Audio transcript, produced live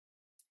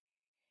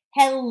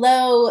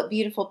Hello,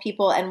 beautiful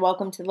people, and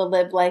welcome to the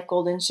Live Life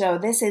Golden Show.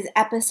 This is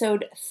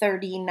episode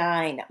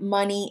 39.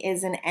 Money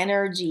is an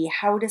energy,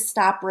 how to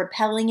stop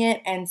repelling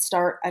it and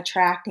start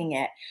attracting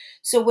it.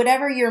 So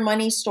whatever your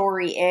money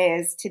story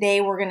is,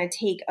 today we're going to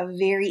take a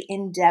very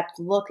in-depth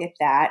look at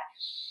that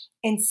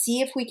and see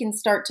if we can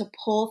start to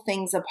pull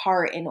things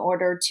apart in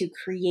order to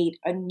create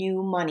a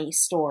new money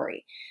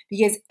story.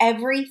 Because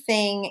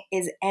everything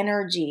is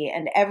energy,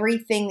 and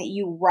everything that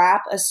you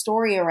wrap a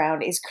story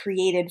around is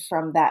created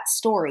from that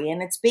story.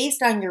 And it's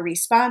based on your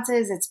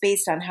responses, it's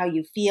based on how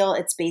you feel,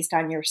 it's based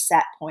on your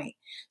set point.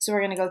 So we're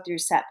going to go through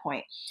set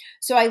point.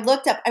 So I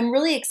looked up, I'm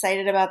really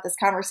excited about this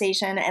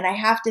conversation, and I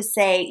have to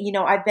say,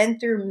 I've been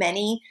through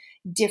many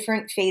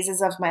different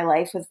phases of my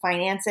life with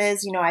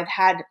finances. I've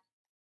had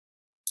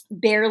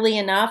barely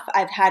enough,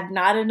 I've had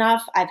not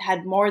enough, I've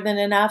had more than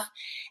enough,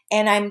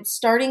 and I'm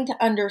starting to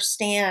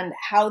understand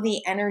how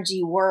the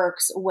energy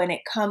works when it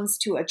comes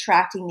to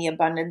attracting the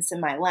abundance in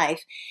my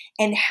life,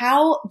 and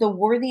how the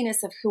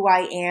worthiness of who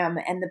I am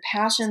and the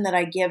passion that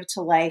I give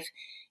to life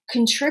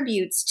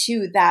contributes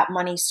to that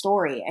money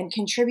story and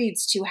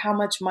contributes to how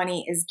much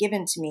money is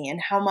given to me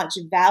and how much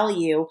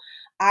value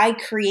I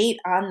create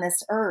on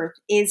this earth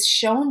is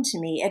shown to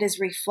me. It is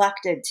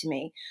reflected to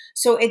me.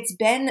 So it's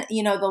been,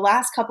 the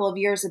last couple of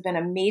years have been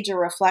a major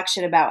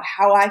reflection about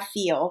how I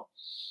feel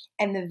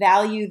and the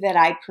value that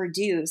I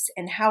produce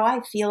and how I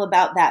feel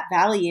about that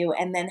value,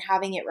 and then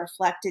having it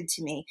reflected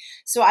to me.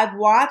 So I've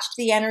watched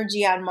the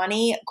energy on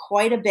money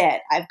quite a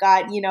bit. I've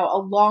got, a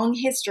long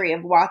history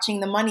of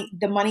watching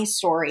the money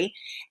story,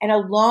 and a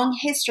long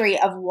history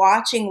of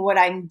watching what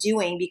I'm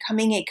doing,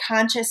 becoming a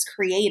conscious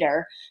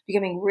creator,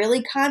 becoming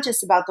really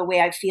conscious about the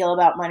way I feel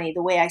about money,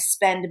 the way I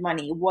spend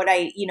money, what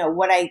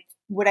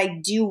I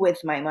do with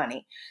my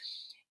money.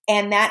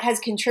 And that has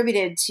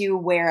contributed to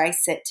where I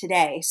sit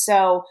today.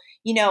 So,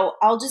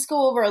 I'll just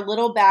go over a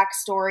little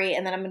backstory,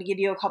 and then I'm going to give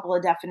you a couple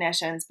of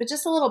definitions, but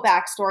just a little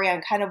backstory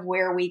on kind of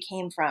where we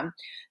came from.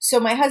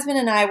 So my husband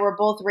and I were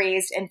both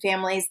raised in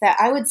families that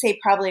I would say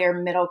probably are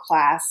middle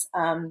class.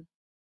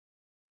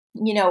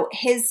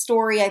 His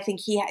story, I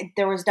think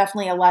there was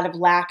definitely a lot of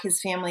lack. His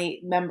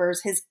family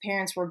members, his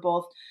parents were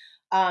both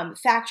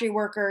factory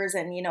workers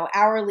and,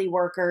 hourly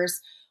workers,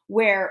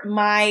 where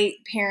my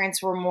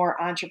parents were more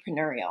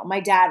entrepreneurial.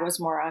 My dad was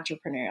more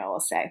entrepreneurial, I'll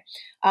say.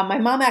 My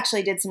mom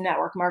actually did some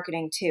network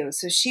marketing too.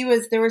 So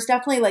there was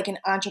definitely like an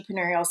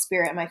entrepreneurial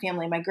spirit in my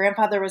family. My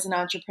grandfather was an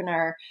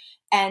entrepreneur.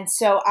 And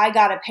so I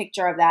got a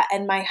picture of that.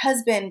 And my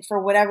husband,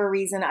 for whatever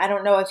reason, I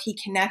don't know if he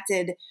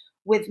connected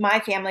with my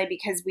family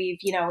because we've,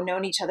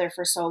 known each other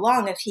for so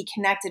long, if he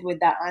connected with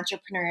that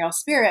entrepreneurial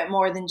spirit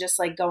more than just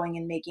like going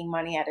and making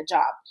money at a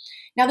job.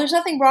 Now, there's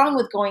nothing wrong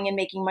with going and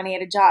making money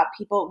at a job.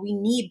 We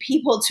need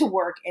people to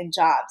work in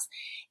jobs.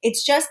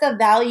 It's just the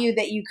value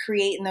that you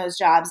create in those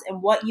jobs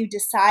and what you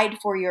decide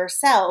for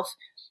yourself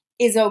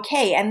is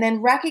okay. And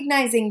then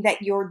recognizing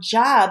that your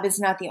job is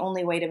not the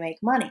only way to make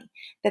money,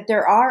 that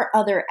there are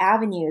other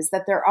avenues,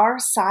 that there are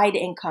side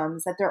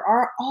incomes, that there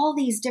are all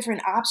these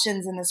different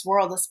options in this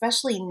world,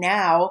 especially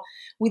now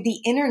with the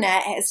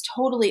internet has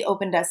totally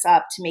opened us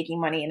up to making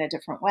money in a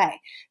different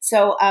way.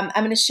 So I'm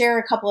going to share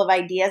a couple of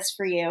ideas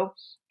for you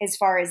as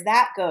far as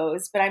that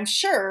goes, but I'm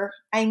sure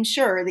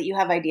that you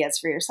have ideas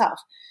for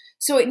yourself.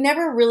 So it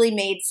never really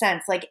made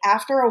sense. Like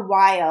after a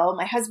while,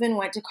 my husband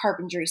went to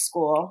carpentry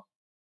school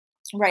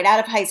right out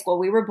of high school.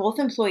 We were both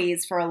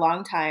employees for a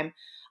long time.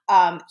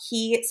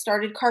 He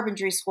started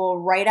carpentry school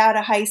right out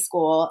of high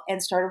school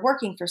and started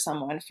working for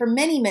someone. For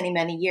many, many,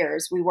 many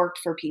years, we worked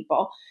for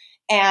people,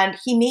 and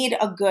he made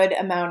a good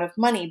amount of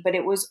money, but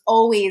it was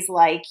always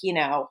like,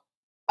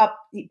 up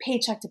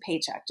paycheck to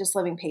paycheck, just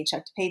living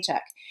paycheck to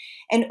paycheck.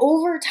 And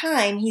over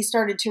time, he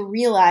started to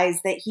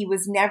realize that he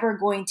was never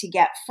going to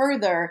get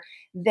further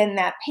than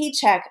that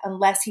paycheck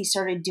unless he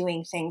started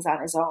doing things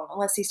on his own,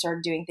 unless he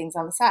started doing things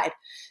on the side.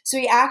 So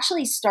he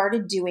actually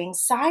started doing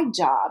side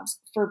jobs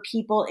for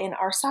people in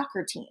our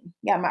soccer team.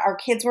 Yeah, our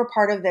kids were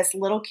part of this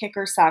little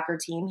kicker soccer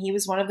team. He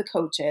was one of the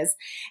coaches,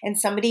 and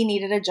somebody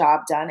needed a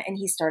job done, and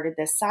he started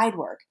this side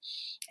work.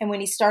 And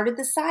when he started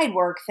the side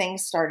work,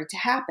 things started to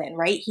happen,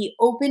 right? He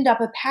opened up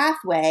a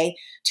pathway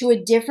to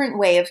a different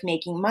way of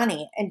making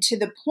money, and to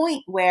the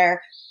point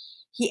where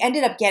he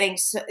ended up getting,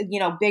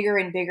 bigger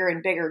and bigger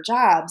and bigger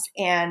jobs,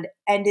 and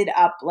ended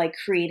up like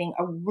creating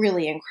a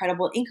really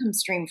incredible income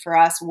stream for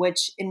us,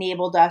 which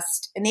enabled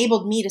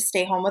me to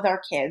stay home with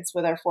our kids,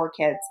 with our 4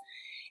 kids,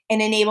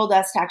 and enabled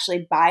us to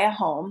actually buy a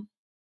home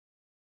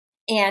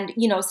and,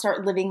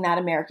 start living that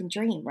American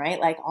dream, right?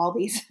 Like all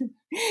these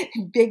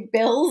big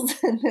bills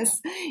and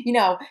this,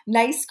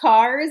 nice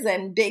cars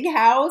and big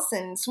house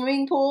and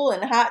swimming pool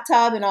and hot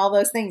tub and all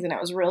those things. And it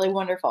was really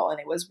wonderful and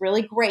it was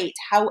really great.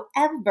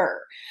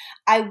 However,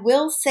 I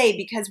will say,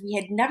 because we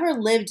had never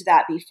lived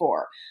that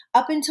before,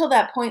 up until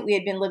that point, we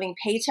had been living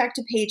paycheck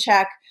to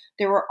paycheck.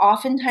 There were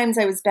oftentimes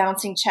I was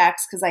bouncing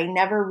checks because I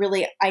never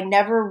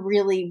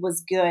really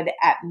was good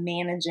at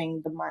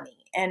managing the money.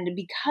 And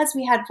because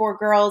we had 4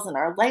 girls and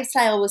our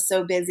lifestyle was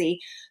so busy,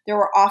 there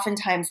were often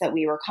times that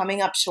we were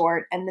coming up short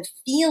heart, and the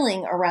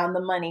feeling around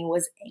the money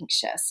was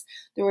anxious.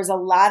 There was a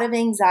lot of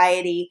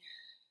anxiety.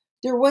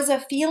 There was a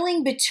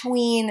feeling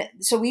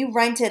so we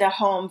rented a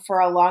home for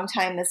a long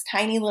time, this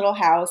tiny little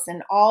house,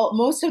 and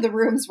most of the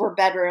rooms were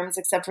bedrooms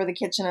except for the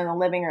kitchen and the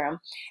living room.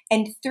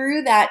 And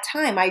through that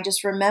time, I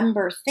just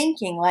remember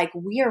thinking, like,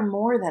 we are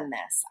more than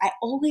this. I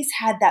always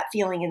had that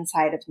feeling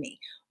inside of me.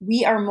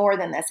 We are more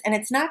than this. And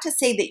it's not to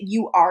say that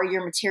you are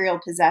your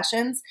material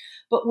possessions,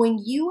 but when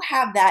you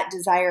have that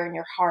desire in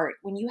your heart,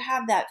 when you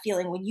have that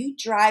feeling, when you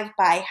drive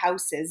by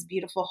houses,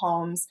 beautiful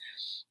homes,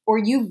 or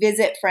you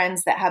visit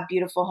friends that have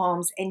beautiful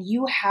homes and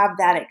you have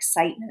that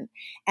excitement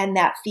and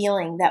that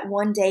feeling that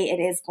one day it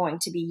is going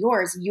to be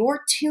yours,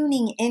 you're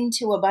tuning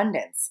into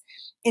abundance.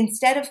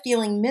 Instead of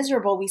feeling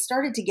miserable, we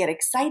started to get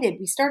excited.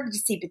 We started to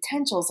see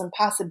potentials and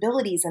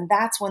possibilities. And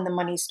that's when the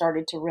money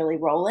started to really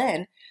roll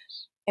in.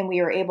 And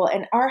we were able,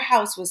 and our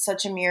house was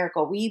such a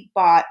miracle. We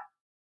bought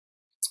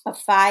a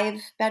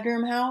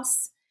 5-bedroom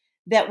house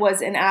that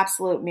was an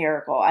absolute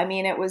miracle. I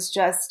mean, it was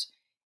just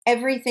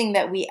everything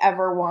that we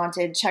ever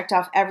wanted, checked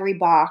off every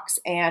box,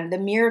 and the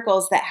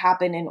miracles that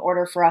happened in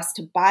order for us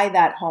to buy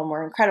that home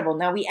were incredible.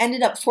 Now, we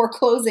ended up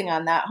foreclosing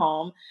on that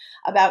home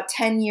about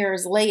 10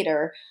 years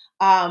later,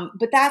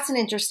 but that's an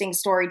interesting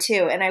story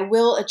too. And I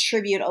will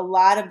attribute a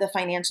lot of the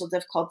financial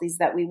difficulties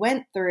that we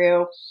went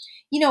through,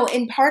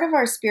 in part of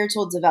our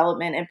spiritual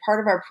development and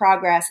part of our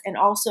progress, and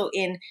also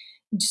in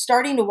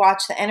starting to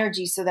watch the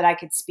energy so that I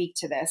could speak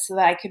to this, so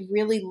that I could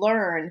really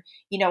learn,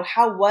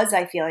 how was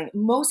I feeling?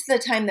 Most of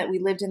the time that we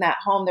lived in that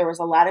home, there was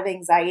a lot of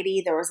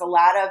anxiety. There was a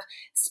lot of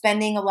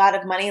spending a lot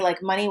of money,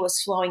 like money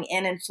was flowing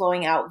in and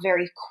flowing out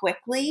very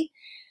quickly.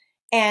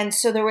 And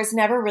so there was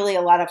never really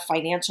a lot of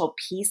financial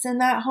peace in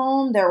that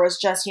home. There was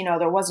just,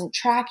 there wasn't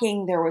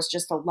tracking. There was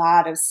just a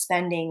lot of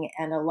spending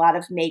and a lot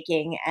of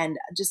making and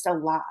just a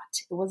lot.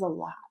 It was a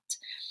lot.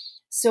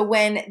 So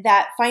when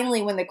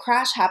the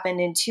crash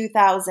happened in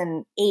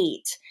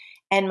 2008,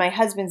 and my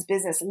husband's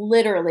business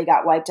literally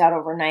got wiped out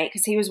overnight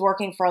because he was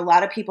working for a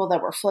lot of people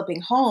that were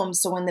flipping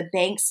homes. So when the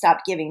bank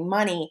stopped giving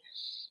money,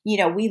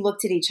 we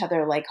looked at each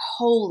other like,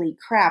 holy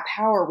crap,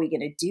 how are we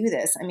going to do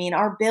this? I mean,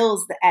 our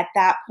bills at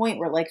that point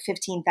were like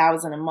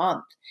 $15,000 a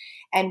month,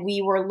 and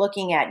we were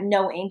looking at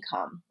no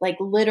income, like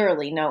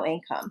literally no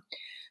income.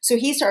 So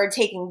he started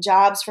taking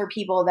jobs for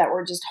people that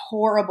were just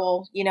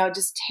horrible,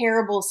 just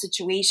terrible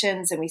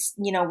situations. And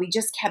we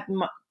just kept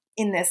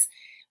in this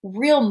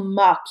real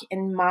muck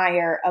and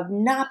mire of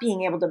not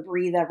being able to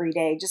breathe every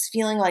day, just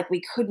feeling like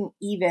we couldn't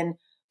even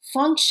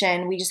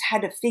function. We just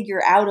had to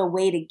figure out a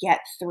way to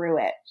get through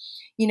it,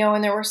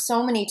 and there were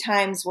so many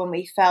times when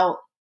we felt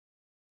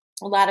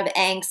a lot of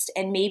angst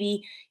and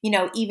maybe,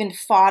 even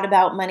fought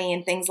about money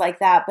and things like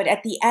that. But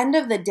at the end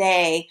of the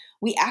day,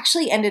 we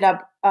actually ended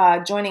up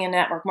joining a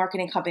network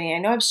marketing company. I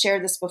know I've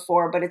shared this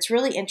before, but it's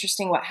really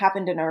interesting what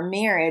happened in our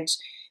marriage,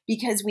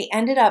 because we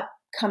ended up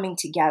coming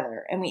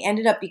together and we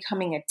ended up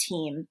becoming a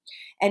team,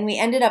 and we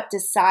ended up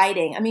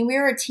deciding, we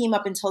were a team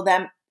up until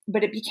then,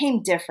 but it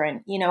became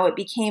different. It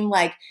became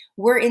like,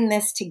 we're in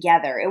this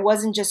together. It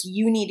wasn't just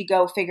you need to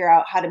go figure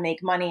out how to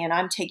make money and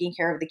I'm taking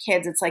care of the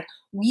kids. It's like,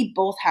 we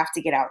both have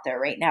to get out there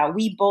right now.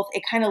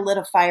 It kind of lit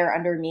a fire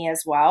under me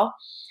as well.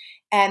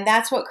 And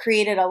that's what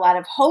created a lot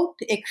of hope.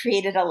 It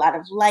created a lot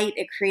of light.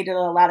 It created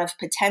a lot of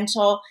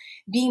potential.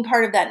 Being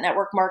part of that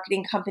network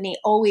marketing company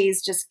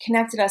always just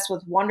connected us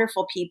with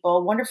wonderful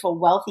people, wonderful,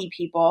 wealthy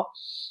people.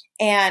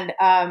 And,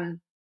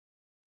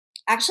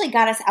 actually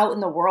got us out in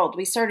the world.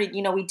 We started,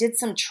 we did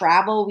some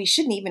travel. We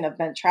shouldn't even have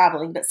been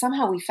traveling, but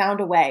somehow we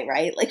found a way,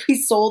 right? Like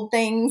we sold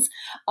things.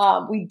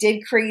 We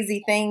did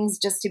crazy things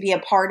just to be a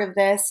part of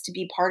this, to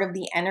be part of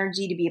the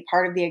energy, to be a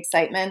part of the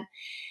excitement.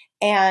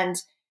 And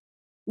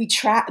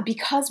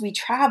because we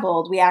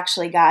traveled, we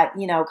actually got,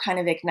 kind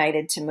of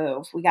ignited to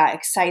move. We got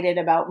excited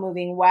about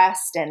moving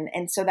west.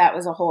 And so that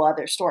was a whole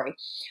other story.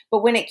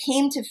 But when it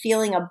came to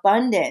feeling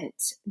abundant,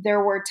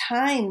 there were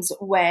times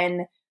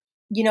when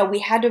we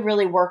had to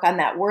really work on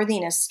that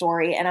worthiness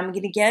story. And I'm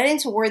going to get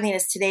into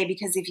worthiness today,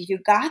 because if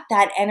you've got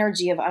that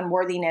energy of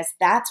unworthiness,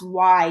 that's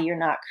why you're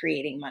not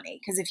creating money.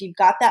 Because if you've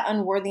got that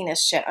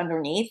unworthiness shit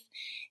underneath,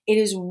 it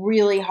is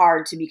really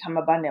hard to become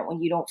abundant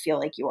when you don't feel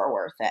like you are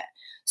worth it.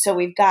 So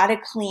we've got to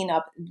clean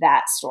up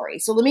that story.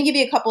 So let me give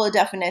you a couple of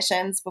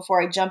definitions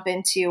before I jump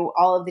into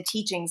all of the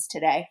teachings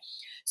today.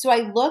 So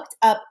I looked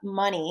up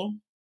money,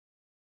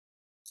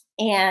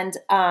 and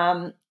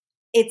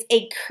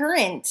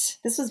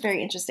this was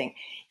very interesting.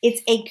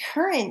 It's a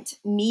current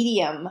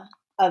medium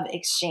of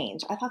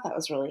exchange. I thought that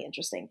was really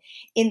interesting,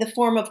 in the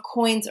form of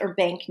coins or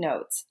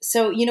banknotes.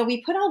 So,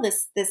 we put all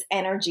this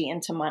energy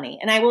into money.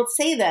 And I will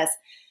say this,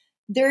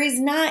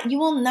 you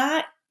will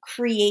not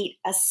create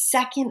a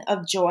second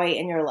of joy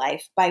in your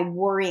life by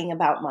worrying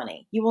about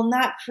money. You will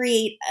not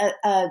create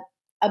a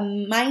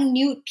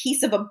minute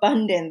piece of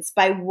abundance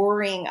by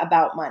worrying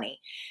about money.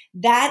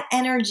 That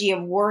energy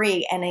of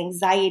worry and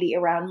anxiety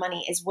around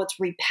money is what's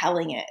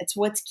repelling it. It's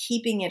what's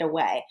keeping it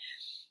away.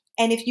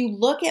 And if you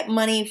look at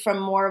money from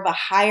more of a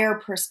higher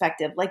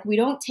perspective, like we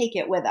don't take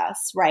it with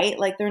us, right?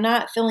 Like they're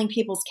not filling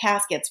people's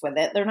caskets with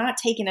it. They're not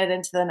taking it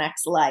into the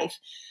next life.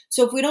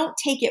 So if we don't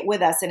take it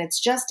with us and it's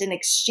just an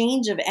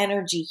exchange of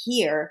energy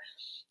here,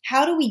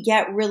 how do we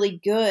get really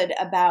good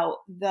about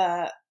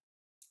the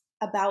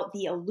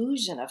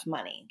illusion of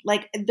money?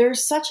 Like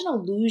there's such an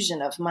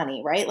illusion of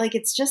money, right? Like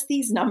it's just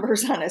these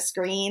numbers on a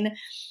screen.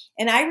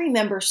 And I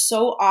remember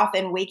so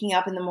often waking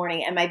up in the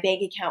morning and my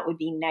bank account would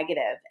be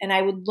negative. And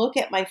I would look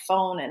at my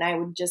phone and I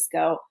would just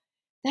go,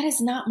 that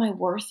is not my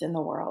worth in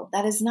the world.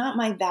 That is not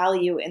my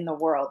value in the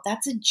world.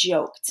 That's a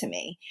joke to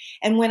me.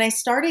 And when I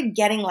started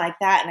getting like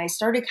that and I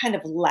started kind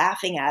of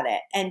laughing at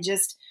it and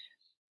just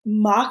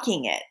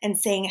mocking it and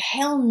saying,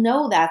 hell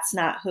no, that's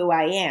not who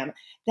I am.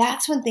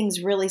 That's when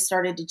things really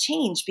started to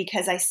change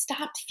because I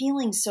stopped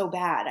feeling so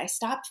bad. I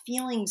stopped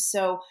feeling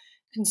so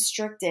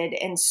constricted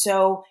and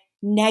so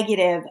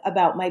negative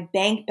about my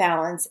bank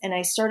balance. And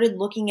I started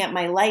looking at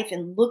my life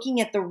and looking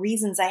at the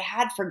reasons I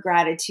had for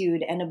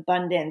gratitude and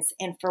abundance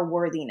and for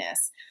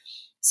worthiness.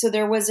 So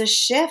there was a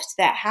shift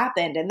that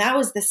happened. And that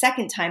was the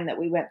second time that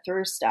we went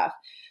through stuff.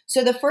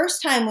 So the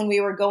first time when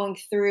we were going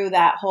through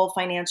that whole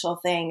financial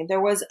thing,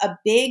 there was a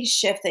big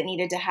shift that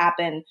needed to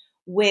happen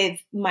with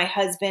my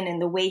husband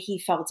and the way he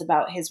felt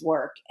about his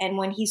work. And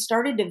when he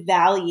started to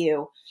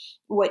value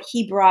what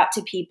he brought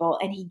to people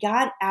and he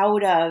got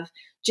out of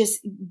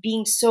just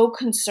being so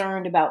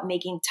concerned about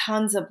making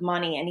tons of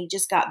money and he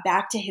just got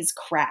back to his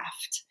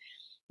craft.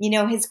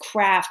 His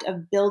craft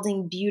of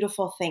building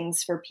beautiful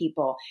things for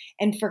people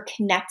and for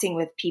connecting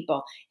with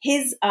people.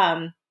 His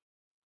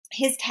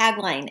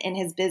tagline in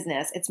his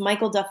business, it's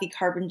Michael Duffy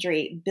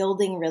Carpentry,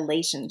 building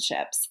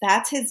relationships.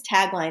 That's his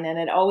tagline, and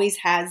it always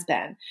has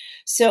been.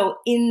 So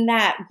in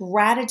that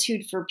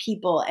gratitude for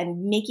people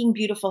and making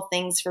beautiful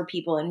things for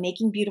people and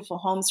making beautiful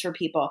homes for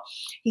people,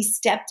 he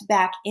stepped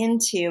back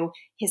into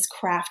his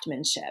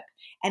craftsmanship.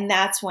 And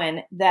that's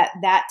when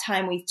that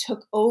time we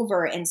took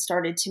over and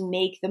started to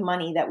make the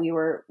money that we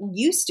were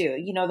used to,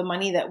 the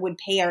money that would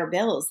pay our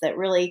bills, that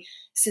really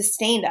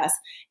sustained us.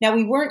 Now,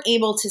 we weren't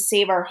able to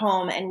save our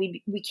home, and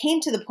we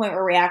came to the point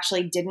where we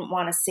actually didn't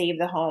want to save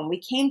the home.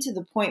 We came to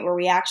the point where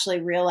we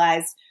actually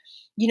realized,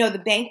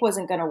 the bank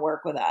wasn't going to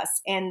work with us.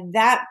 And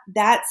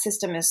that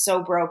system is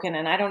so broken,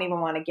 and I don't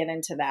even want to get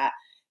into that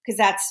because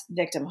that's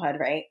victimhood,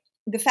 right?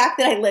 The fact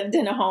that I lived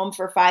in a home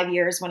for 5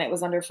 years when it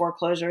was under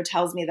foreclosure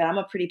tells me that I'm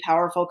a pretty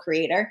powerful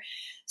creator.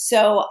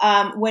 So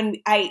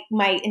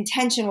my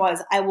intention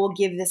was I will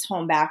give this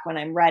home back when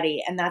I'm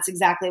ready. And that's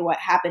exactly what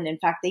happened. In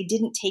fact, they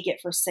didn't take it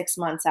for 6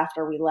 months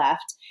after we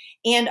left.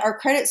 And our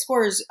credit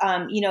scores,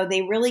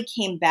 they really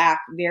came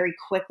back very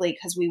quickly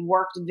because we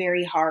worked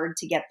very hard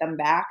to get them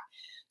back.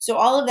 So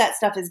all of that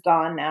stuff is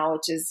gone now,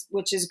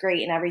 which is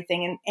great and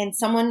everything. And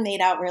someone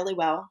made out really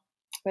well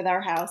with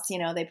our house.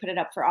 They put it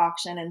up for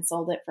auction and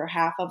sold it for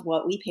half of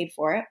what we paid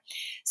for it.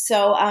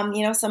 So,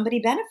 somebody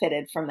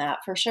benefited from that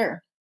for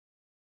sure.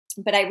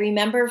 But I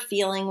remember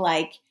feeling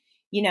like,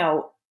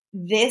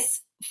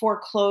 this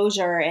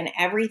foreclosure and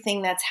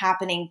everything that's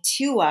happening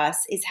to us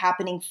is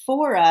happening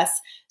for us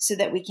so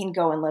that we can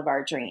go and live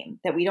our dream,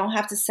 that we don't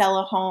have to sell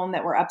a home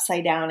that we're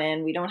upside down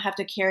in. We don't have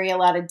to carry a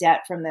lot of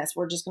debt from this.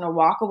 We're just going to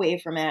walk away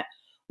from it.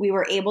 We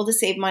were able to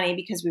save money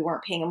because we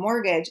weren't paying a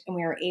mortgage, and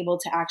we were able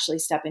to actually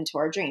step into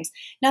our dreams.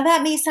 Now,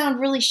 that may sound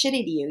really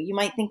shitty to you. You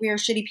might think we are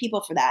shitty people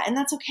for that, and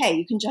that's okay.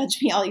 You can judge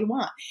me all you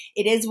want.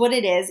 It is what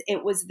it is.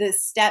 It was the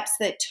steps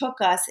that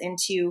took us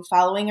into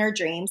following our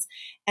dreams,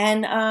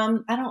 and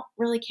I don't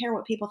really care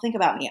what people think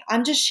about me.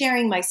 I'm just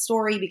sharing my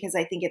story because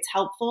I think it's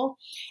helpful,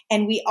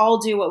 and we all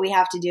do what we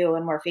have to do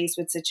when we're faced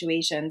with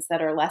situations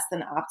that are less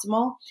than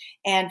optimal,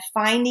 and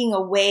finding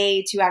a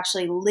way to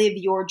actually live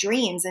your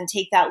dreams and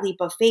take that leap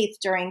of faith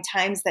during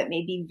times that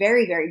may be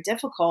very, very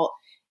difficult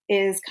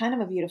is kind of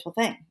a beautiful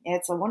thing.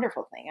 It's a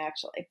wonderful thing,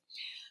 actually.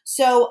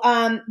 So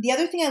the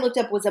other thing I looked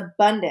up was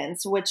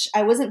abundance, which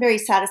I wasn't very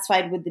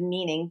satisfied with the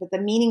meaning, but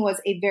the meaning was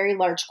a very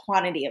large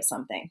quantity of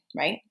something,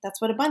 right?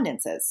 That's what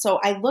abundance is. So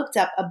I looked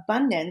up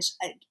abundance.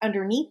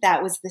 Underneath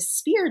that was the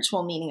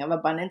spiritual meaning of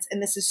abundance,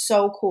 and this is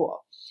so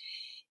cool.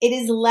 It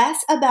is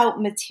less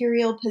about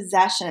material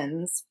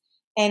possessions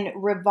and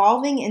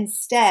revolving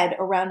instead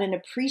around an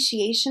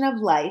appreciation of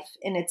life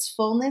in its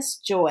fullness,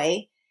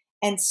 joy,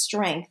 and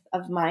strength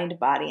of mind,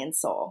 body, and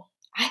soul.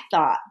 I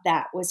thought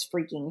that was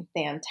freaking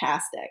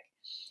fantastic.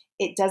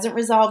 It doesn't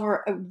revolve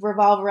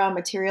around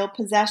material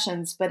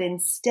possessions, but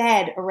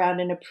instead around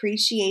an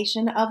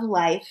appreciation of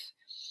life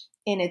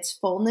in its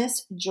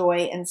fullness,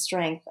 joy, and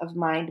strength of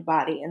mind,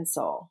 body, and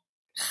soul.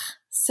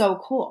 So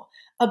cool.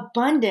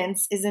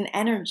 Abundance is an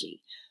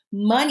energy.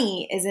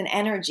 Money is an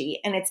energy,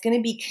 and it's going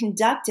to be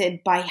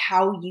conducted by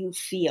how you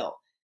feel.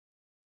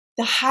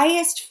 The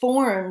highest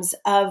forms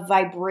of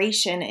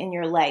vibration in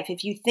your life,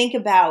 if you think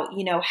about,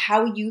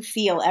 how you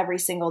feel every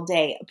single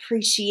day,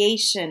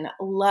 appreciation,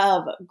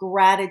 love,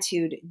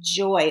 gratitude,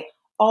 joy,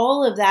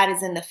 all of that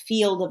is in the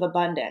field of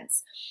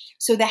abundance.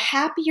 So the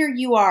happier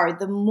you are,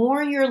 the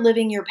more you're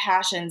living your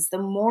passions, the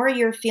more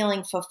you're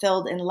feeling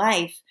fulfilled in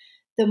life,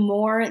 the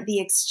more the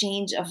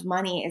exchange of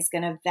money is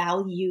going to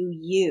value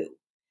you,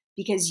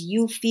 because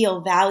you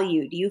feel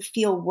valued, you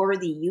feel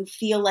worthy, you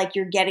feel like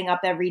you're getting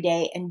up every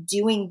day and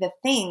doing the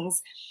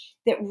things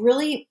that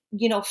really,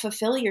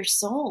 fulfill your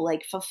soul,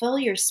 like fulfill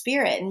your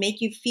spirit and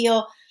make you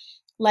feel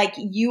like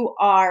you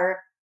are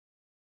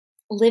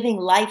living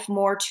life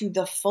more to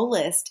the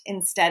fullest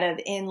instead of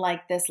in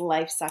like this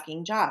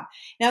life-sucking job.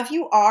 Now, if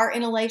you are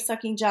in a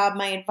life-sucking job,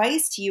 my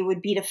advice to you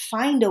would be to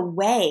find a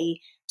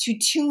way to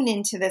tune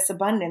into this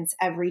abundance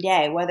every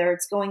day, whether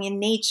it's going in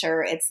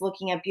nature, it's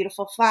looking at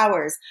beautiful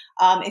flowers.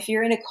 If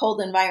you're in a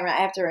cold environment,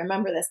 I have to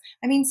remember this.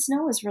 I mean,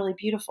 snow is really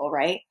beautiful,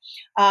 right?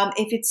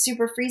 If it's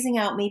super freezing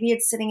out, maybe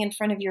it's sitting in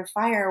front of your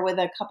fire with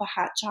a cup of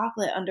hot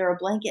chocolate under a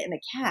blanket and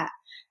a cat.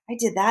 I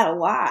did that a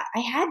lot. I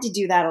had to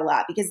do that a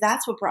lot because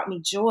that's what brought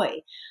me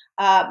joy.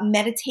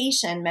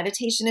 Meditation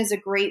is a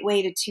great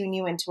way to tune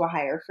you into a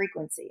higher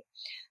frequency.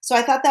 So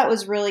I thought that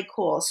was really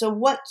cool. So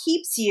what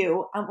keeps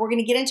you, we're going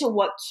to get into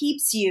what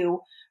keeps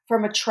you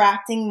from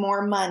attracting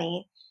more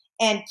money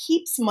and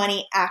keeps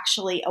money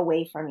actually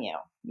away from you.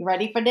 You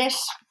ready for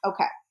this?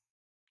 Okay.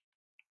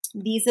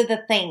 These are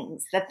the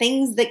things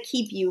that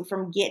keep you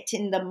from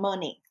getting the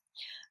money.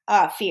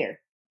 Fear.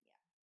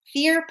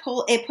 Fear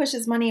it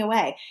pushes money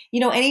away.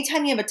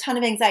 Anytime you have a ton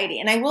of anxiety,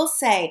 and I will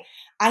say,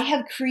 I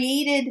have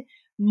created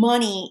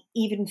money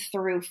even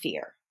through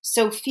fear.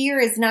 So fear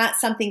is not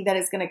something that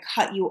is going to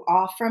cut you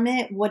off from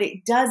it. What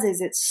it does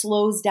is it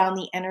slows down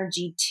the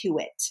energy to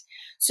it.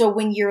 So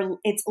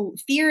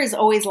fear is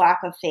always lack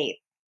of faith.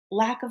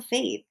 Lack of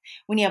faith.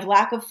 When you have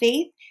lack of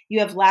faith, you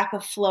have lack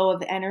of flow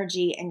of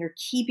energy, and you're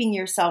keeping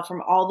yourself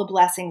from all the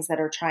blessings that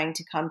are trying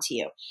to come to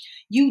you.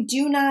 You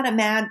cannot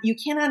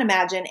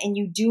imagine, and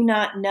you do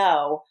not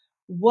know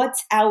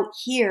what's out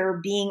here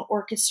being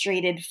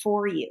orchestrated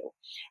for you.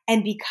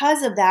 And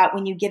because of that,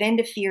 when you get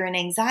into fear and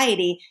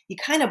anxiety, you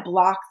kind of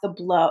block the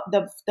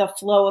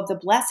flow of the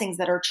blessings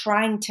that are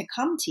trying to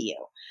come to you.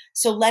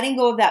 So letting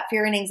go of that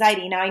fear and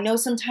anxiety. Now, I know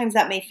sometimes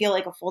that may feel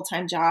like a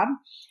full-time job,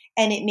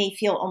 and it may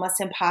feel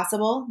almost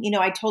impossible.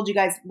 I told you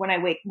guys when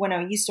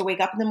I used to wake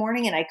up in the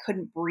morning and I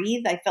couldn't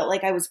breathe, I felt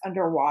like I was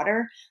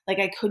underwater, like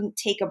I couldn't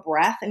take a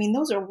breath. I mean,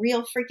 those are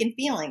real freaking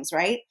feelings,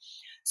 right?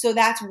 So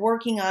that's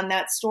working on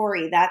that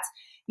story. That's,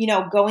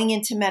 going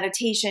into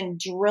meditation,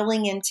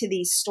 drilling into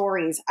these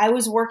stories. I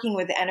was working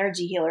with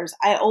energy healers.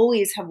 I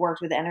always have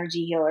worked with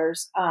energy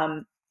healers.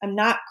 I'm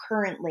not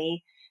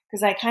currently,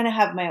 because I kind of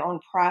have my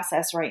own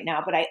process right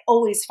now, but I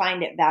always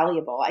find it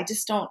valuable.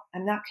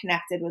 I'm not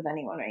connected with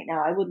anyone right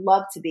now. I would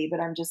love to be,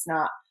 but I'm just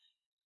not.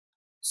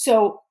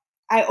 So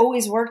I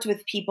always worked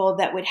with people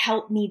that would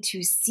help me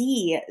to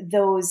see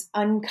those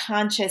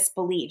unconscious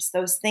beliefs,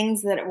 those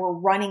things that were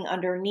running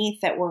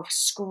underneath that were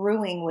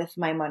screwing with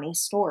my money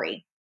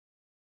story.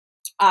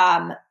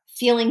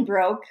 Feeling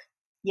broke.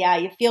 Yeah,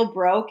 you feel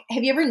broke.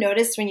 Have you ever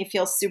noticed when you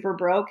feel super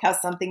broke how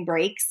something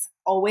breaks?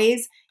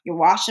 Always. Your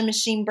washing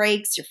machine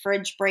breaks, your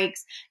fridge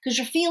breaks, because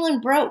you're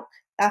feeling broke.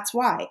 That's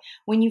why.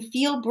 When you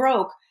feel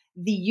broke,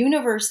 the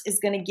universe is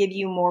going to give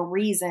you more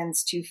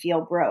reasons to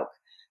feel broke.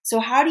 So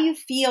how do you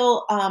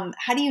feel?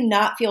 How do you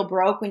not feel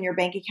broke when your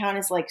bank account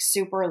is like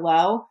super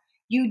low?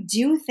 You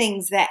do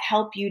things that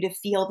help you to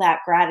feel that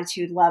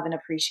gratitude, love, and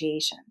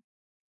appreciation.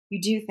 You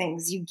do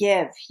things, you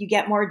give, you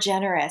get more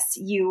generous,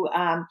 you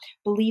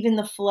believe in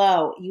the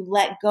flow, you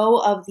let go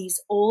of these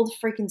old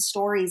freaking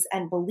stories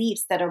and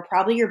beliefs that are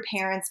probably your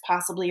parents,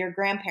 possibly your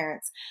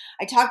grandparents.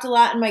 I talked a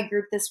lot in my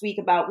group this week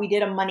we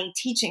did a money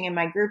teaching in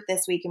my group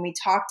this week, and we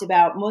talked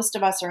about, most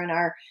of us are in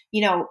our,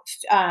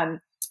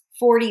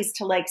 40s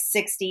to like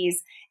 60s.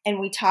 And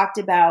we talked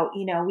about,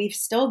 we've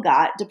still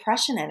got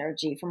depression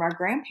energy from our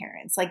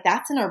grandparents. Like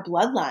that's in our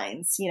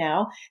bloodlines,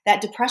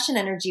 that depression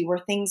energy where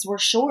things were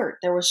short.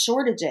 There were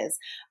shortages.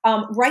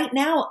 Right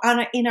now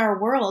in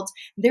our world,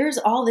 there's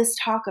all this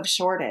talk of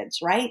shortage,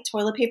 right?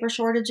 Toilet paper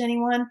shortage,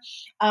 anyone?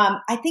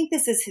 I think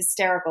this is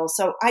hysterical.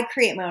 So I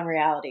create my own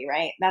reality,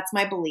 right? That's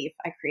my belief.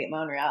 I create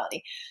my own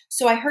reality.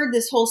 So I heard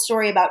this whole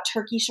story about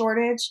turkey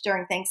shortage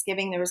during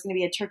Thanksgiving. There was going to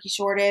be a turkey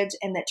shortage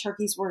and that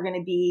turkeys were going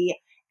to be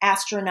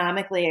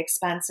astronomically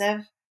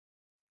expensive.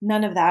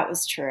 None of that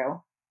was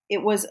true.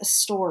 It was a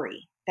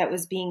story that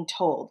was being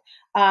told.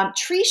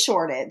 Tree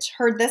shortage,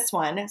 heard this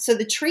one. So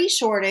the tree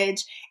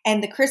shortage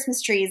and the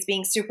Christmas trees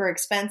being super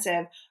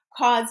expensive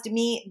caused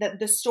me,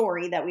 the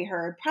story that we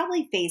heard,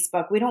 probably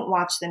Facebook. We don't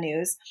watch the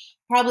news,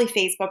 probably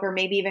Facebook, or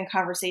maybe even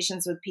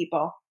conversations with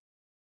people.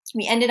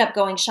 We ended up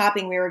going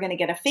shopping. We were going to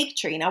get a fake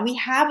tree. Now we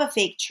have a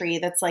fake tree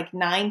that's like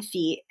 9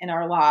 feet in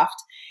our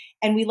loft.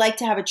 And we like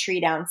to have a tree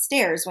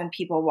downstairs when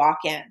people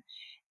walk in.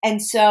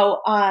 And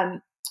so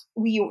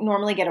we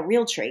normally get a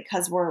real tree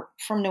because we're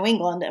from New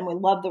England and we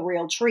love the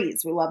real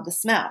trees. We love the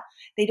smell.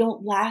 They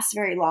don't last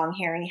very long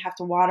here and you have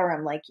to water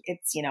them like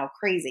it's,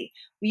 crazy.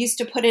 We used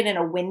to put it in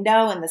a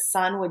window and the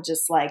sun would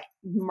just like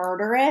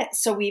murder it.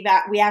 So we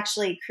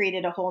actually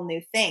created a whole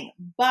new thing.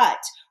 But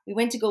we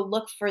went to go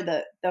look for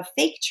the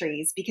fake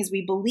trees because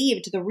we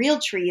believed the real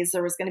trees,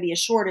 there was going to be a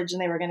shortage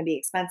and they were going to be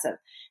expensive.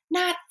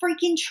 Not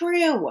freaking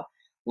true.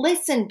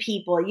 Listen,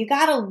 people, you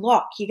got to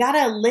look, you got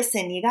to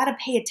listen, you got to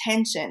pay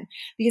attention,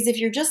 because if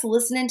you're just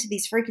listening to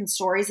these freaking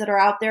stories that are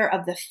out there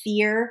of the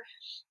fear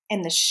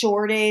and the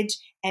shortage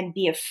and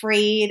be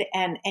afraid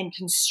and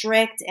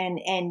constrict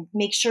and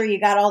make sure you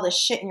got all the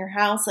shit in your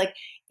house, like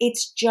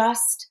it's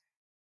just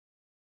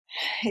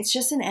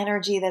an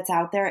energy that's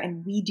out there,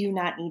 and we do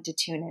not need to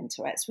tune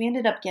into it. So we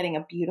ended up getting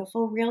a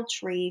beautiful real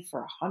tree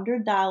for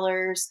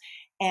 $100,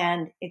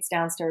 and it's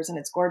downstairs and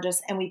it's gorgeous.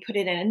 And we put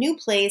it in a new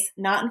place,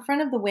 not in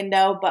front of the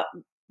window, but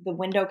the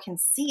window can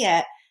see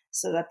it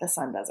so that the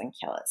sun doesn't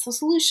kill it. So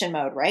solution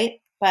mode, right?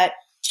 But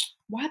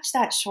watch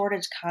that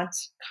shortage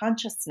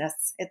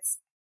consciousness.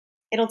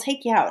 It'll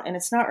take you out, and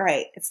it's not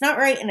right. It's not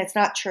right, and it's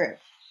not true.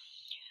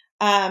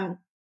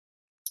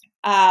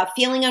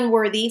 Feeling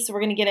unworthy. So we're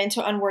going to get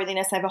into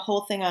unworthiness. I have a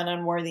whole thing on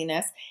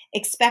unworthiness.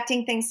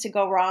 Expecting things to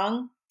go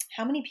wrong.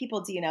 How many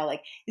people do you know,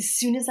 like, as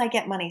soon as I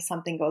get money,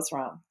 something goes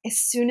wrong. As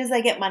soon as I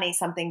get money,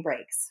 something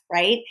breaks,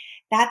 right?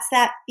 That's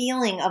that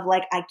feeling of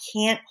like, I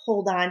can't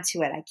hold on to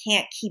it. I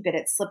can't keep it.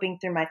 It's slipping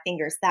through my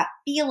fingers. That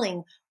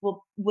feeling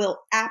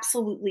will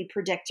absolutely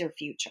predict your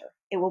future.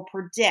 It will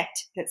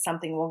predict that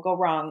something will go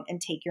wrong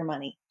and take your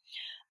money.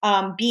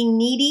 Being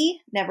needy,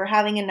 never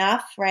having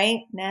enough, right?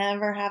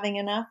 Never having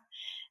enough.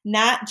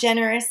 Not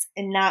generous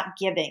and not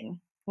giving.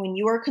 When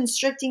you are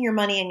constricting your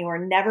money and you are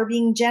never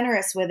being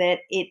generous with it,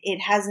 it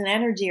has an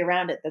energy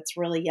around it that's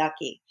really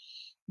yucky.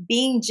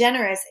 Being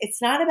generous,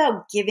 it's not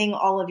about giving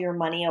all of your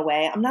money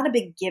away. I'm not a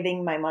big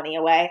giving my money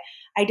away.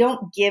 I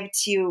don't give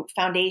to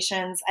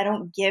foundations. I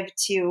don't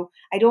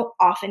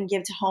often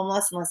give to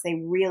homeless unless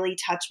they really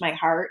touch my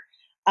heart.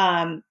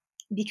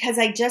 Because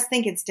I just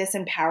think it's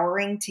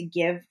disempowering to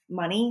give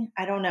money.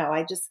 I don't know.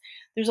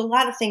 There's a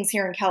lot of things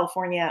here in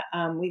California.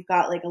 We've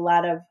got like a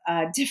lot of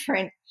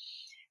different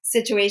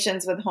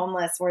situations with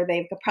homeless where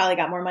they've probably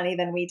got more money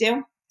than we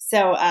do.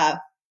 So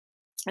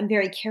I'm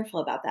very careful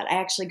about that. I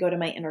actually go to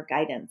my inner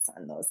guidance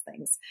on those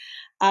things.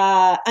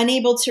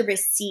 Unable to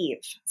receive.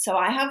 So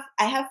I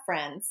have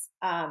friends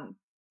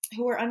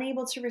who are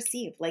unable to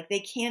receive. Like they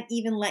can't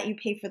even let you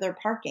pay for their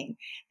parking.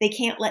 They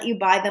can't let you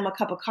buy them a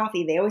cup of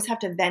coffee. They always have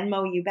to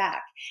Venmo you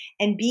back.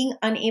 And being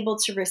unable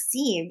to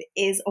receive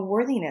is a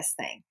worthiness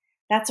thing.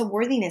 That's a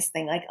worthiness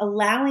thing, like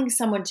allowing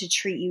someone to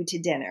treat you to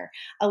dinner,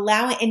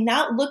 and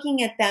not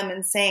looking at them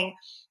and saying,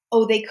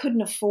 oh, they couldn't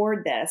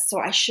afford this, so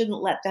I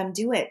shouldn't let them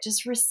do it.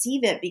 Just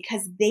receive it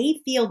because they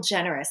feel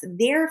generous.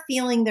 They're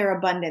feeling their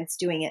abundance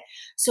doing it.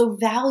 So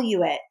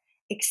value it,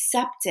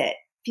 accept it,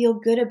 feel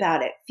good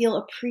about it, feel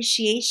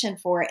appreciation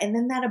for it. And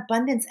then that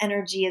abundance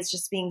energy is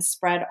just being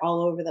spread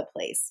all over the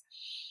place.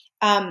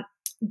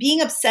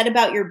 Being upset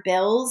about your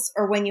bills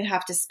or when you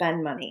have to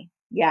spend money.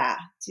 Yeah.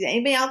 Is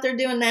anybody out there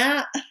doing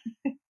that?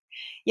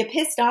 You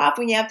pissed off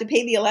when you have to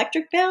pay the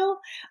electric bill?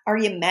 Are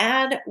you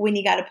mad when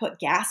you got to put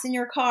gas in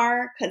your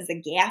car because the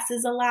gas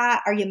is a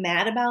lot? Are you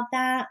mad about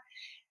that?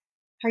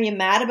 Are you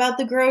mad about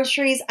the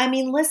groceries? I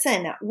mean,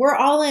 listen, we're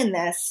all in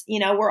this.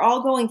 We're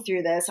all going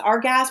through this. Our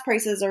gas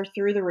prices are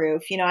through the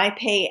roof. I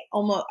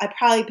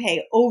probably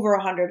pay over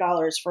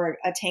 $100 for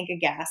a tank of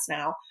gas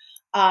now.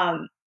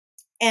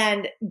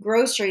 And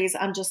groceries,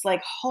 I'm just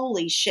like,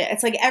 holy shit.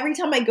 It's like every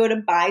time I go to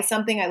buy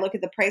something, I look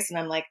at the price and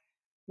I'm like,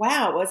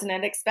 wow, wasn't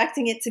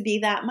expecting it to be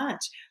that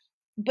much.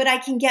 But I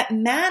can get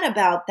mad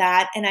about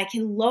that and I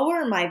can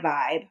lower my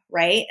vibe,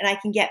 right? And I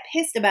can get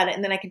pissed about it.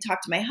 And then I can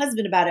talk to my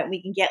husband about it and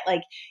we can get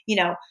like,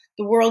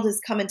 the world is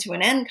coming to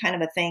an end kind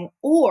of a thing.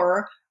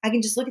 Or I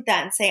can just look at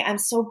that and say, I'm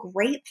so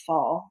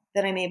grateful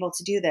that I'm able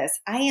to do this.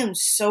 I am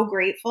so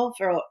grateful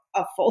for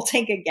a full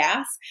tank of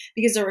gas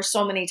because there were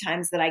so many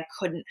times that I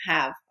couldn't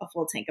have a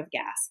full tank of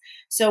gas.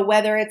 So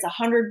whether it's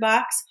 $100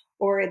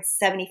 or it's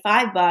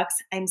 $75,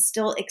 I'm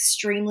still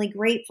extremely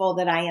grateful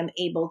that I am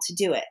able to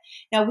do it.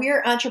 Now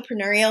we're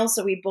entrepreneurial,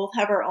 so we both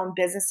have our own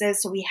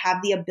businesses, so we have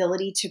the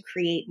ability to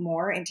create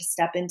more and to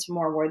step into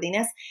more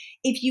worthiness.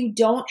 If you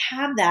don't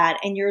have that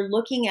and you're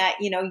looking at,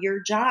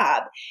 your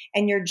job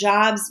and your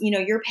jobs,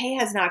 your pay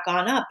has not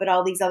gone up, but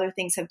all these other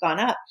things have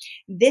gone up.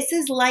 This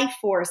is life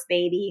force,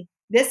 baby.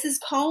 This is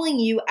calling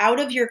you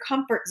out of your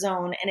comfort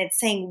zone and it's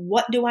saying,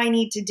 what do I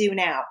need to do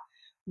now?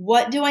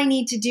 What do I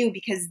need to do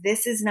because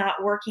this is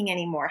not working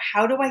anymore?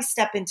 How do I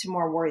step into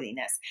more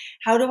worthiness?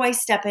 How do I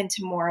step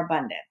into more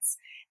abundance?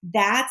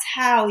 That's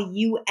how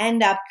you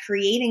end up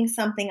creating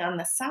something on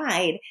the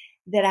side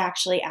that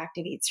actually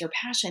activates your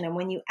passion. And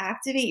when you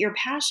activate your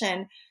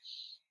passion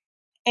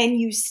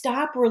and you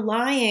stop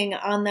relying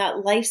on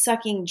that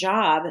life-sucking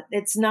job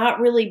that's not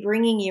really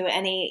bringing you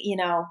any,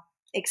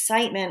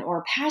 excitement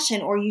or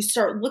passion, or you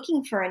start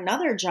looking for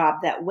another job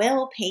that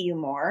will pay you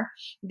more,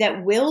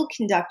 that will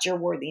conduct your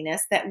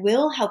worthiness, that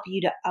will help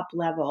you to up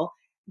level,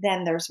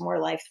 then there's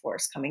more life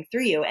force coming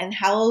through you. And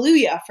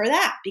hallelujah for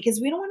that, because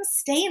we don't want to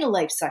stay in a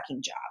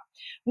life-sucking job.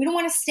 We don't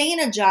want to stay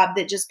in a job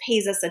that just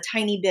pays us a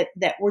tiny bit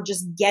that we're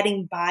just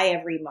getting by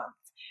every month.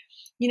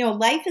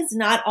 Life is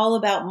not all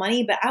about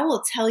money, but I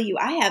will tell you,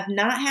 I have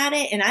not had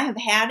it and I have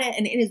had it,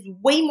 and it is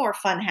way more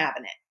fun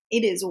having it.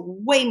 It is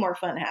way more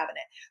fun having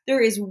it.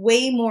 There is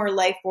way more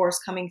life force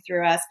coming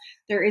through us.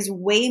 There is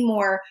way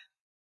more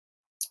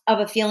of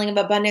a feeling of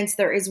abundance,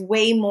 there is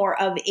way more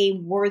of a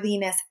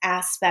worthiness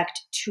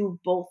aspect to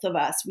both of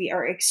us. We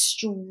are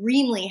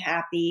extremely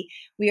happy.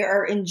 We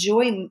are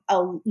enjoying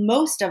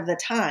most of the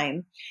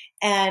time.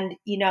 And,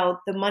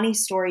 the money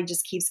story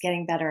just keeps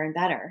getting better and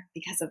better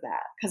because of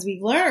that. Because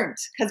we've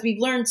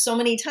learned so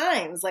many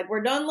times, like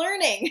we're done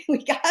learning.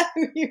 We got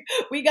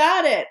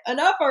it.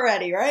 Enough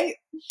already, right?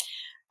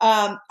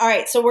 All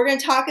right. So we're going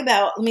to talk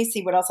about, let me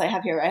see what else I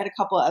have here. I had a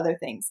couple of other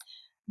things.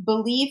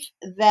 Belief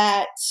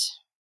that,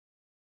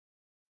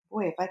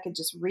 boy, if I could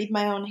just read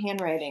my own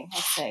handwriting,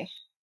 let's say.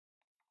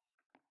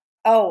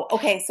 Oh,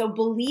 okay. So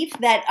belief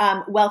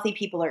that wealthy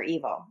people are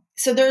evil.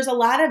 So there's a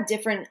lot of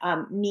different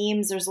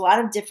memes. There's a lot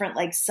of different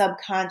like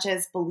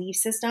subconscious belief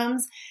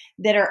systems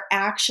that are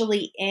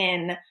actually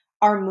in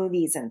our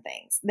movies and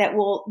things that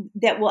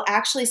will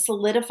actually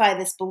solidify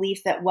this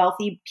belief that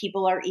wealthy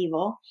people are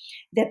evil,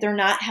 that they're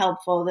not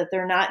helpful, that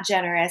they're not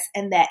generous,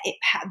 and that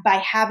by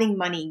having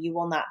money, you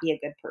will not be a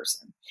good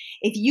person.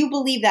 If you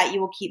believe that, you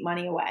will keep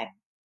money away.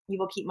 You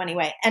will keep money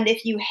away. And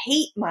if you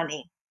hate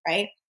money,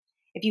 right?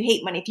 If you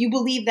hate money, if you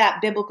believe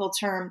that biblical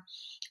term,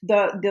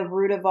 the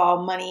root of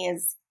all money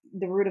is,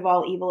 the root of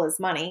all evil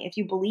is money. If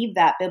you believe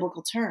that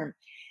biblical term,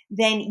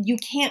 then you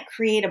can't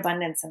create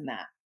abundance in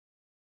that.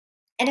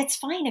 And it's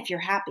fine if you're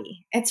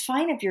happy. It's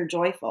fine if you're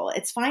joyful.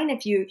 It's fine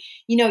if you're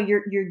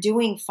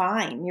doing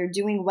fine, you're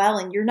doing well,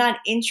 and you're not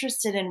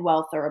interested in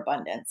wealth or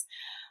abundance.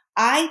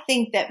 I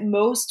think that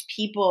most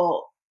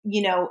people,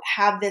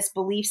 have this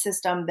belief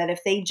system that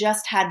if they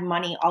just had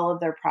money, all of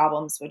their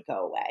problems would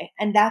go away.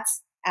 And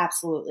that's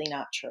absolutely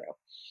not true.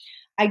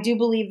 I do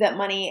believe that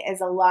money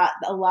is a lot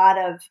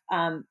of,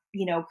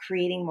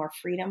 creating more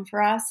freedom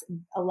for us,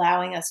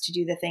 allowing us to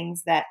do the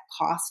things that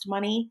cost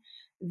money,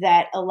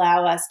 that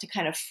allow us to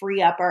kind of free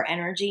up our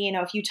energy.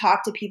 If you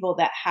talk to people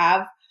that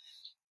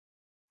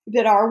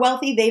are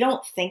wealthy, they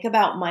don't think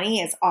about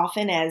money as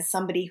often as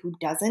somebody who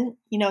doesn't.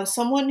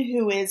 Someone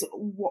who is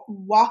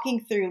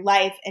walking through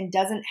life and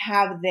doesn't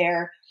have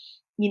their,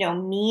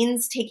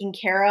 means taken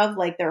care of,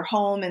 like their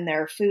home and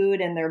their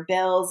food and their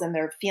bills, and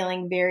they're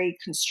feeling very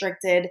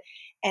constricted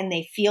and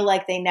they feel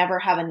like they never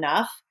have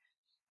enough.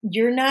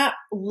 You're not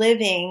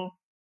living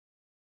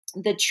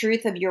the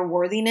truth of your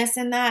worthiness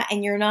in that,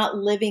 and you're not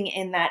living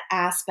in that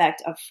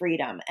aspect of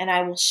freedom. And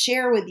I will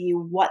share with you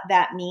what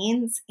that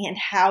means and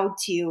how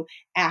to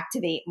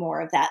activate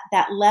more of that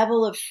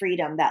level of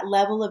freedom, that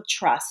level of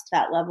trust,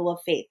 that level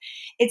of faith.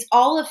 It's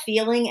all a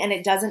feeling, and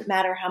it doesn't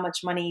matter how much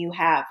money you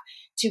have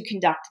to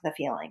conduct the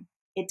feeling.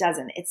 It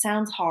doesn't. It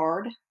sounds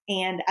hard.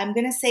 And I'm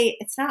going to say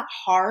it's not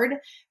hard,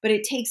 but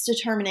it takes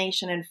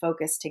determination and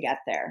focus to get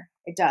there.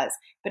 It does.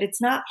 But it's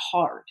not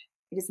hard.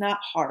 It is not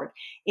hard.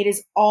 It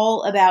is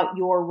all about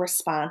your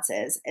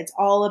responses. It's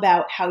all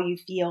about how you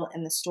feel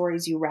and the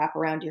stories you wrap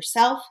around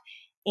yourself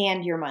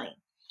and your money.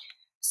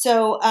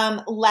 So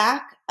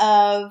lack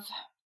of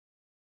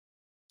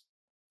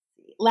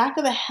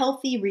a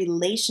healthy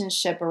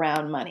relationship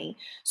around money.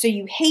 So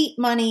you hate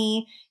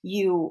money,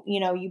 you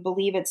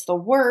believe it's the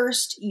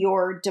worst,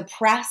 you're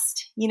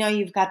depressed,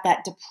 you've got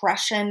that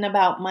depression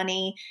about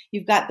money,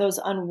 you've got those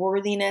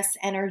unworthiness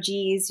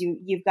energies,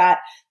 you've got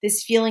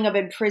this feeling of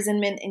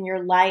imprisonment in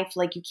your life,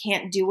 like you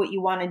can't do what you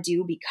want to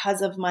do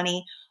because of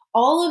money.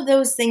 All of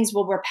those things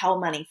will repel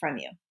money from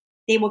you.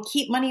 They will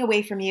keep money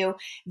away from you.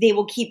 They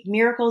will keep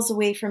miracles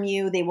away from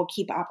you. They will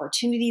keep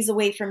opportunities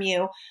away from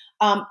you.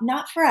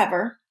 Not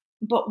forever.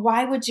 But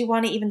why would you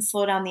want to even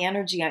slow down the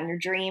energy on your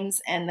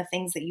dreams and the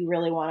things that you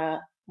really want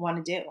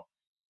to do?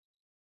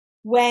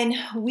 When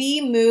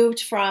we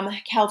moved from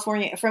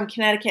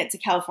Connecticut to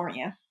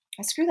California,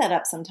 I screw that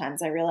up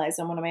sometimes, I realize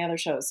on one of my other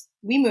shows.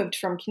 We moved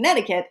from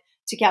Connecticut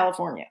to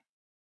California.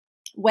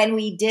 When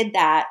we did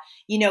that,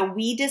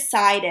 we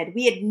decided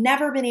we had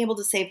never been able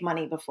to save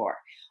money before.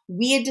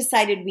 We had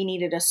decided we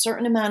needed a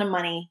certain amount of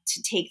money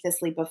to take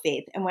this leap of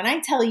faith. And when I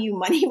tell you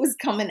money was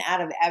coming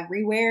out of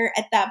everywhere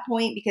at that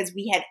point, because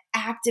we had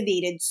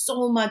activated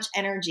so much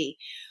energy,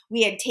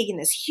 we had taken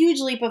this huge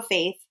leap of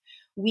faith.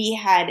 We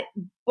had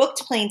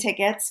booked plane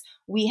tickets.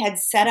 We had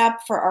set up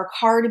for our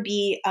car to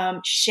be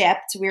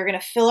shipped. We were going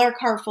to fill our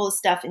car full of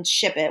stuff and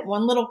ship it.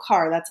 One little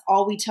car, that's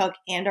all we took,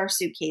 and our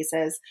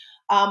suitcases.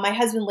 My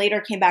husband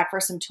later came back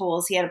for some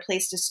tools. He had a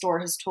place to store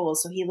his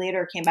tools, so he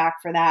later came back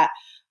for that.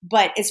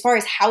 But as far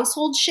as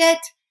household shit,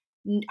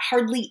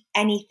 hardly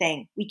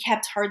anything. We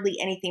kept hardly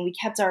anything. We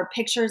kept our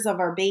pictures of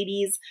our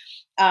babies.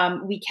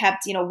 We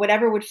kept,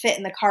 whatever would fit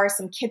in the car,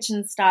 some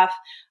kitchen stuff,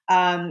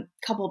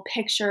 couple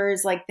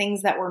pictures, like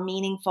things that were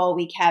meaningful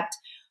we kept.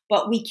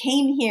 But we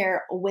came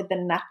here with the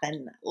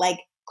nothing, like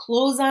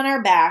clothes on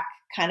our back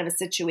kind of a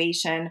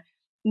situation,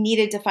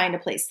 needed to find a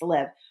place to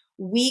live.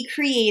 We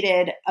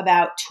created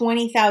about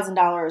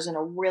 $20,000 in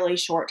a really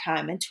short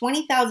time. And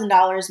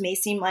 $20,000 may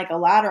seem like a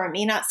lot, or it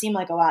may not seem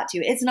like a lot to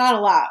you. It's not a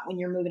lot when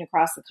you're moving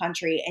across the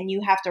country and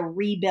you have to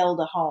rebuild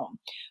a home.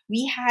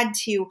 We had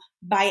to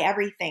buy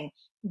everything: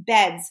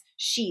 beds,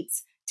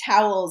 sheets,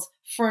 towels,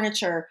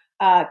 furniture,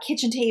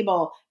 kitchen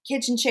table,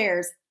 kitchen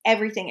chairs,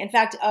 everything. In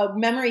fact, a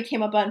memory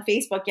came up on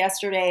Facebook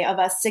yesterday of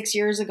us 6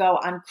 years ago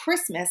on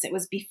Christmas. It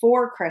was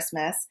before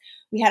Christmas.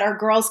 We had our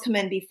girls come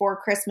in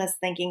before Christmas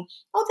thinking,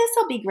 oh, this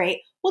will be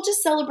great. We'll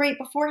just celebrate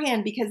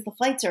beforehand because the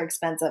flights are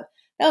expensive.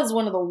 That was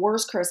one of the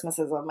worst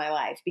Christmases of my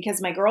life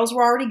because my girls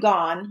were already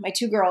gone. My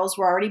two girls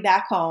were already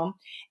back home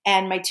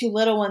and my two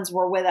little ones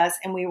were with us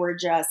and we were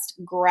just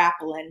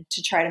grappling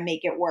to try to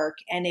make it work.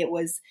 And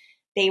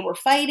they were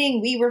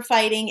fighting. We were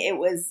fighting. It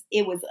was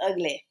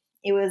ugly.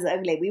 It was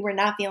ugly. We were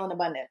not feeling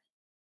abundant.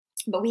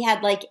 But we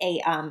had like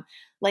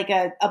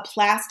a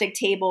plastic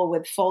table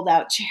with fold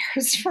out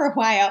chairs for a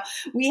while.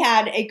 We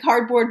had a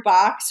cardboard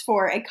box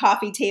for a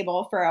coffee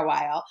table for a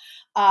while.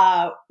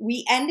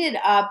 We ended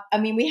up,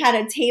 we had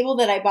a table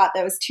that I bought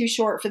that was too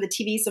short for the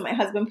TV. So my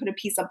husband put a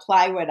piece of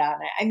plywood on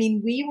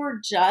it. We were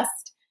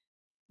just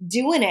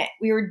doing it.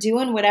 We were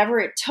doing whatever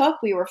it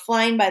took. We were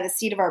flying by the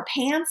seat of our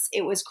pants.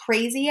 It was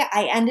crazy.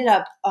 I ended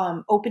up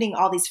opening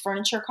all these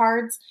furniture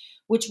cards,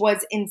 which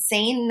was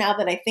insane now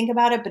that I think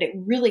about it, but it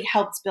really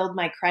helped build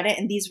my credit.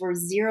 And these were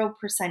 0%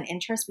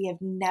 interest. We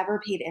have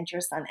never paid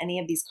interest on any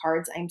of these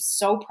cards. I'm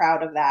so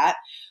proud of that.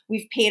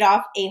 We've paid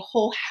off a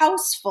whole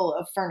house full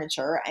of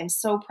furniture. I'm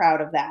so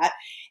proud of that.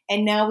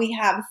 And now we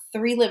have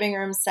 3 living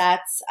room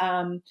sets,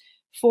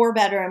 4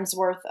 bedrooms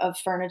worth of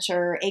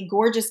furniture, a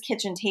gorgeous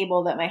kitchen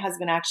table that my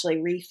husband actually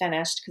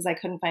refinished because I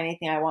couldn't find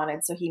anything I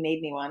wanted. So he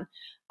made me one.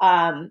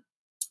 A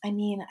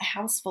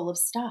house full of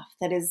stuff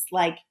that is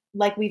like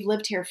we've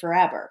lived here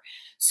forever.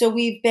 So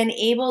we've been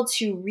able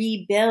to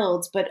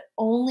rebuild, but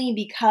only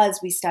because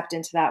we stepped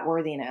into that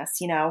worthiness,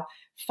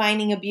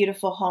 finding a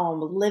beautiful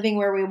home, living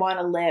where we want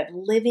to live,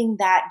 living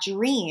that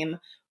dream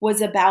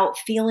was about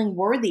feeling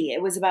worthy.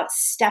 It was about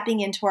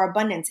stepping into our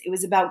abundance. It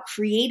was about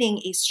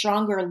creating a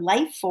stronger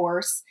life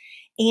force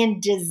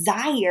and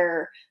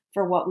desire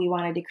for what we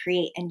wanted to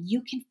create. And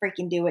you can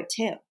freaking do it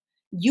too.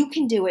 You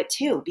can do it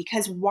too,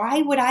 because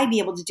why would I be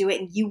able to do it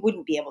and you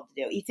wouldn't be able to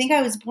do it? You think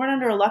I was born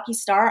under a lucky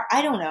star?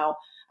 I don't know.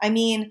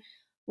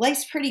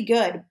 Life's pretty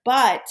good,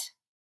 but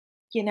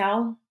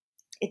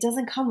it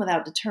doesn't come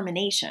without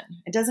determination.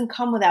 It doesn't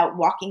come without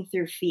walking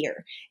through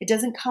fear. It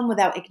doesn't come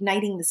without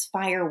igniting this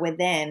fire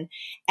within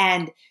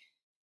and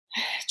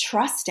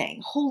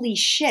trusting. Holy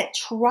shit,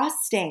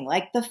 trusting.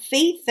 Like the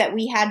faith that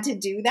we had to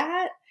do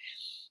that.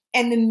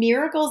 And the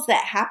miracles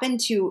that happen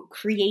to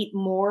create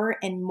more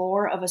and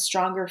more of a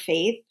stronger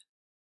faith,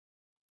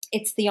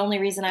 it's the only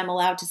reason I'm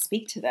allowed to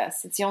speak to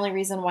this. It's the only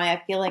reason why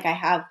I feel like I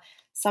have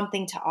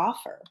something to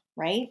offer,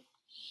 right?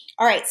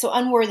 All right, so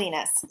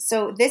unworthiness.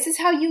 So this is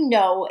how you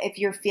know if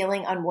you're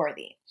feeling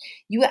unworthy.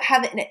 You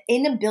have an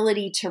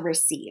inability to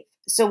receive.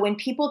 So when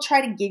people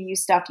try to give you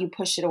stuff, you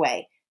push it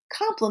away.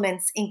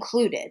 Compliments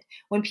included.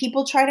 When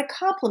people try to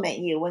compliment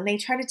you, when they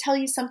try to tell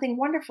you something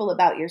wonderful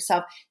about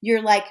yourself,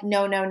 you're like,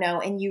 no,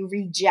 and you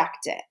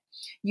reject it.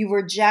 You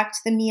reject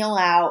the meal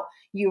out.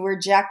 You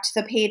reject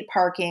the paid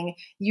parking.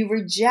 You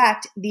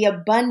reject the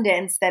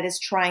abundance that is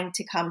trying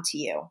to come to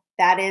you.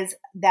 That is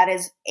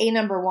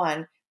number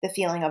one, the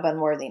feeling of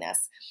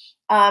unworthiness.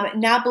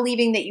 Not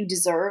believing that you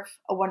deserve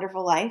a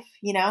wonderful life,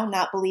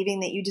 not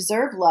believing that you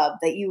deserve love,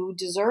 that you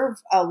deserve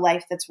a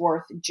life that's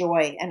worth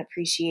joy and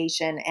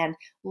appreciation and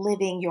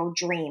living your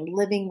dream,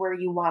 living where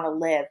you want to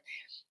live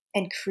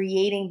and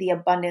creating the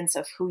abundance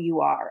of who you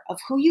are, of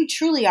who you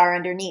truly are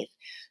underneath.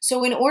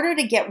 So in order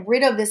to get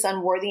rid of this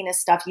unworthiness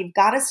stuff, you've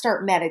got to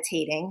start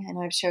meditating.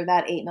 And I've shared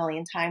that 8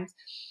 million times.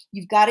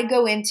 You've got to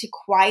go into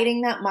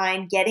quieting that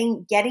mind,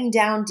 getting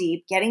down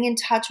deep, getting in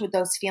touch with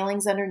those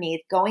feelings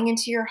underneath, going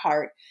into your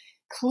heart,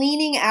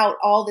 cleaning out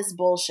all this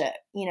bullshit,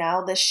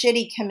 the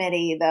shitty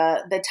committee,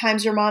 the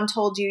times your mom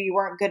told you you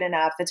weren't good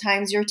enough, the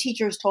times your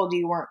teachers told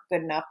you weren't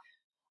good enough,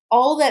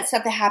 all that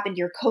stuff that happened to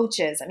your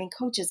coaches.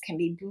 Coaches can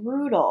be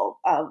brutal.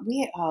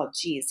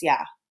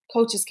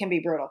 Coaches can be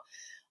brutal.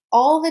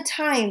 All the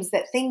times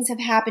that things have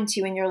happened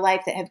to you in your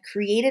life that have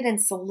created and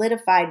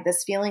solidified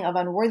this feeling of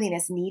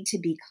unworthiness need to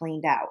be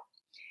cleaned out.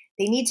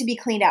 They need to be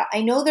cleaned out.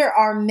 I know there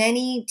are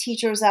many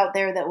teachers out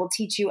there that will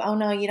teach you, oh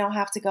no, you don't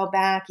have to go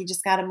back. You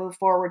just got to move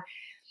forward.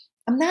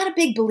 I'm not a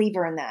big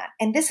believer in that.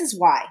 And this is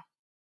why.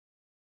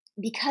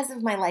 Because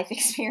of my life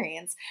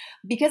experience,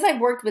 because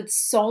I've worked with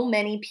so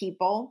many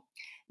people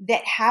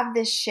that have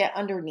this shit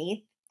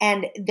underneath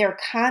and they're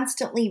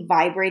constantly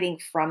vibrating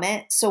from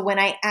it. So when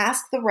I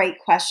ask the right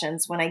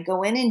questions, when I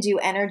go in and do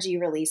energy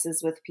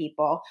releases with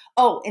people,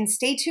 and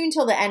stay tuned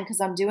till the end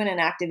because I'm doing an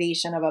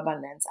activation of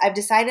abundance. I've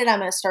decided I'm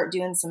going to start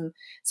doing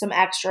some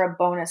extra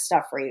bonus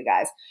stuff for you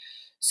guys.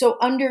 So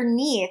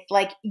underneath,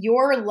 like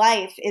your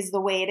life is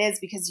the way it is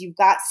because you've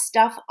got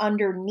stuff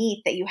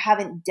underneath that you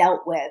haven't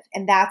dealt with.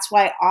 And that's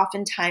why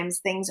oftentimes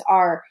things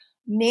are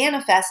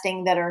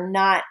manifesting that are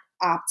not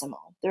optimal.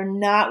 They're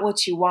not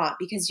what you want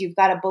because you've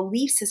got a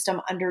belief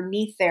system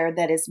underneath there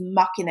that is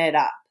mucking it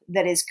up,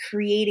 that is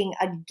creating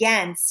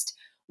against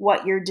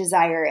what your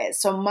desire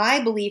is. So my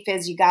belief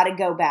is you got to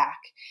go back.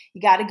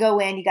 You got to go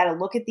in, you got to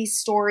look at these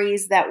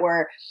stories that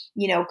were,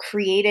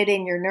 created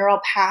in your neural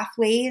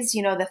pathways,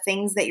 the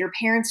things that your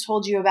parents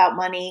told you about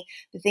money,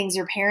 the things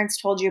your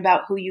parents told you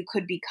about who you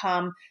could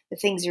become, the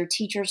things your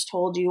teachers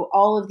told you,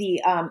 all of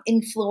the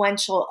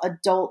influential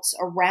adults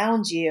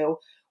around you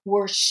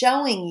were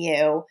showing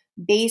you,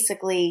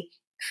 basically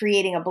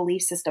creating a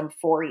belief system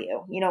for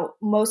you.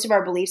 Most of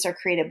our beliefs are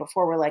created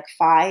before we're like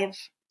 5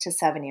 to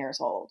 7 years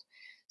old.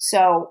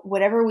 So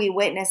whatever we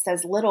witnessed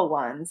as little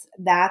ones,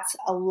 that's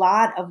a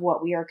lot of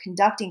what we are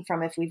conducting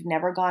from if we've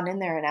never gone in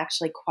there and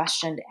actually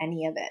questioned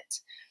any of it.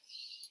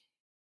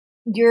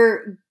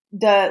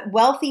 The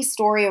wealthy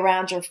story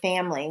around your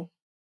family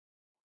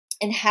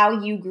and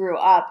how you grew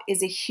up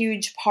is a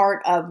huge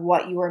part of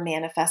what you are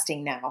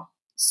manifesting now.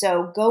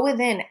 So go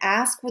within,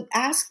 ask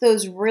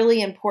those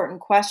really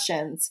important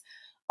questions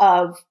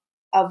of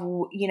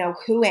who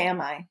am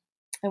I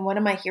and what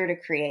am I here to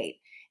create?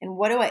 And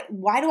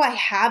why do I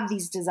have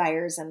these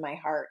desires in my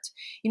heart?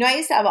 I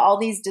used to have all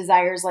these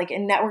desires, like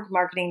in network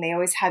marketing, they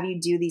always have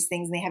you do these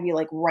things and they have you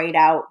like write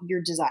out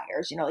your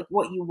desires, like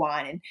what you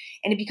want. And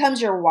it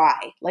becomes your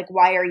why. Like,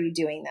 why are you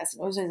doing this?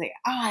 And it was like,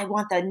 I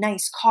want the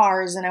nice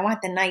cars and I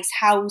want the nice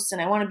house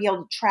and I want to be able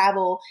to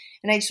travel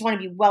and I just want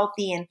to be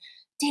wealthy and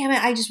damn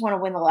it, I just want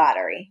to win the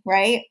lottery,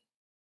 right?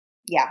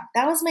 Yeah,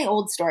 that was my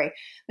old story.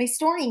 My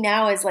story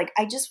now is like,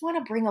 I just want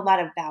to bring a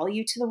lot of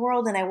value to the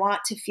world and I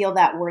want to feel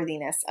that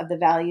worthiness of the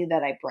value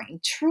that I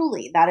bring.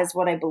 Truly, that is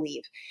what I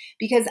believe.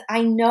 Because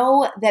I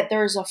know that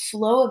there's a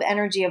flow of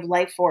energy of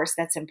life force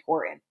that's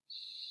important.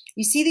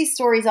 You see these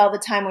stories all the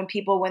time when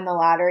people win the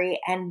lottery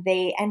and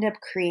they end up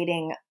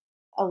creating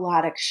a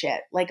lot of shit,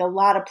 like a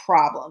lot of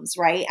problems,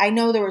 right? I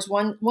know there was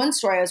one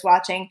story I was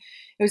watching.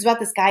 It was about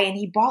this guy and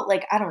he bought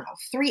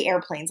 3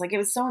 airplanes. Like it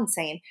was so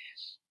insane.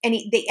 And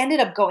they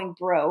ended up going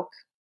broke.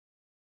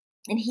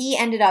 And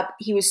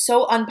he was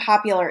so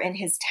unpopular in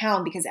his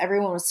town because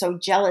everyone was so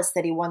jealous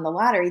that he won the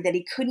lottery that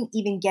he couldn't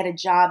even get a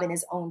job in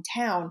his own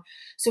town.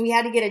 So he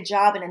had to get a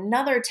job in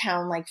another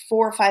town like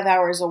 4 or 5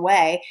 hours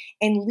away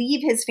and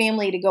leave his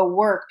family to go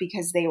work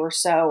because they were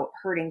so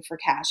hurting for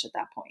cash at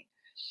that point.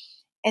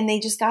 And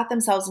they just got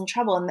themselves in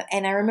trouble.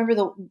 And I remember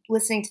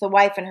listening to the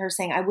wife and her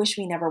saying, I wish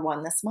we never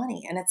won this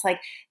money. And it's like,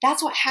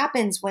 that's what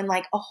happens when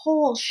like a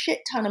whole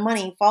shit ton of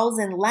money falls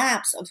in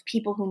laps of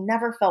people who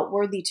never felt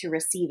worthy to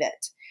receive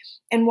it.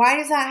 And why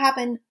does that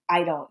happen?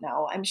 I don't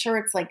know. I'm sure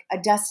it's like a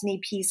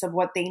destiny piece of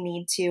what they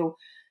need to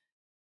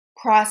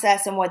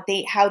process and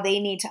how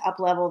they need to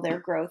up-level their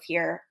growth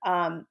here.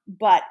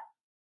 But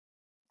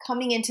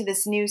coming into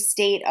this new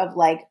state of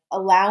like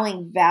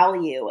allowing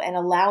value and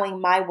allowing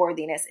my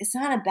worthiness, it's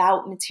not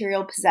about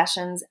material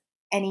possessions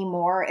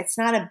anymore. It's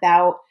not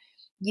about,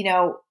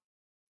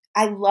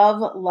 I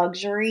love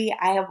luxury.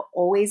 I have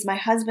always, my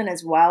husband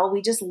as well.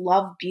 We just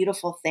love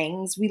beautiful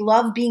things. We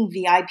love being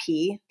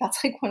VIP.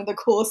 That's like one of the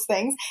coolest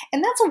things.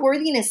 And that's a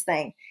worthiness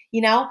thing,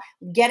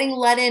 getting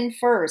let in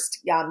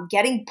first,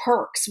 getting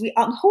perks.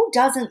 Who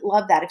doesn't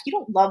love that? If you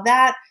don't love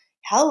that,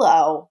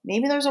 hello,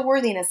 maybe there's a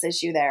worthiness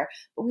issue there,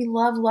 but we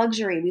love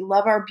luxury. We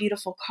love our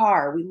beautiful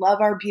car. We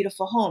love our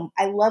beautiful home.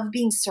 I love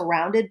being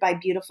surrounded by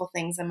beautiful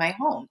things in my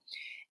home,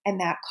 and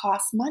that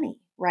costs money,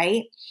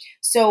 right?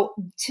 So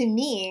to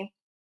me,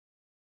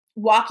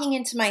 walking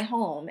into my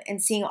home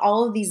and seeing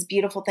all of these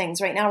beautiful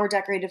things. Right now we're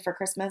decorated for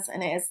Christmas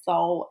and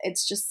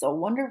it's just so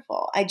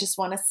wonderful. I just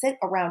want to sit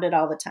around it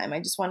all the time. I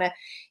just want to,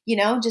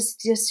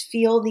 just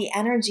feel the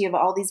energy of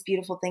all these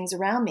beautiful things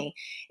around me.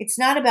 It's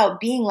not about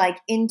being like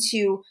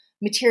into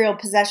material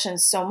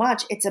possessions so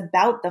much. It's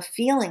about the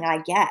feeling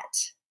I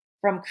get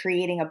from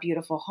creating a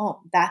beautiful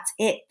home. That's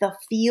it. The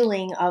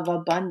feeling of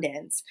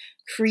abundance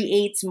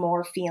creates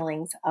more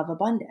feelings of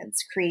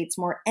abundance, creates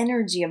more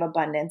energy of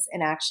abundance,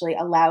 and actually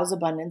allows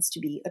abundance to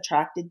be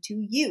attracted to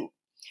you.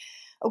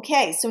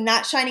 Okay, so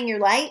not shining your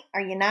light. Are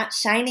you not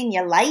shining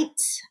your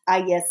light? Are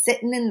you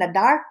sitting in the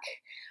dark?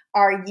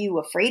 Are you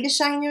afraid to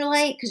shine your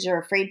light because you're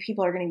afraid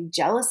people are going to be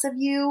jealous of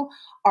you?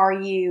 Are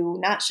you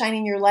not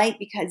shining your light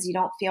because you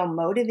don't feel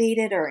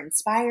motivated or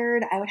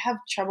inspired? I would have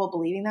trouble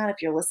believing that if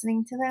you're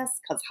listening to this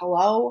because,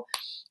 hello,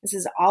 this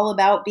is all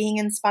about being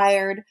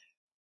inspired.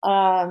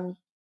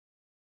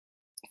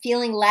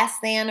 Feeling less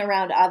than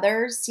around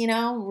others,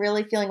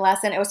 really feeling less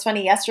than. It was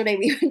funny. Yesterday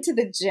we went to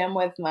the gym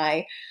with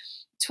my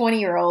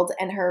 20-year-old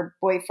and her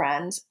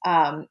boyfriend.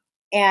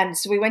 And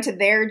so we went to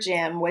their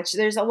gym, which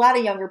there's a lot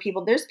of younger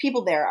people. There's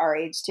people there our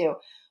age too.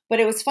 But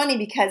it was funny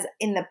because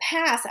in the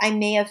past, I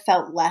may have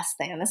felt less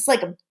than. It's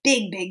like a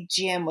big, big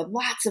gym with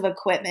lots of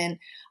equipment.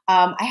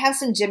 I have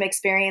some gym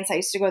experience. I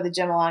used to go to the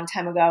gym a long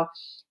time ago,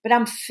 but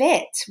I'm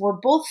fit. We're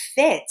both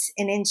fit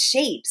and in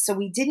shape. So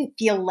we didn't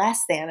feel less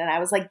than. And I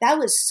was like, that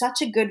was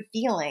such a good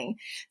feeling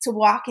to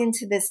walk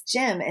into this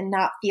gym and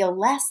not feel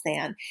less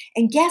than.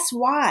 And guess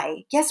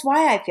why? Guess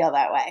why I feel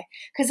that way?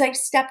 Because I've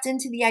stepped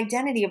into the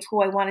identity of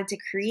who I wanted to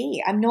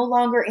create. I'm no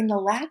longer in the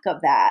lack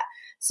of that.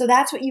 So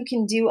that's what you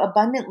can do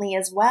abundantly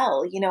as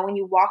well. When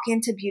you walk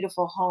into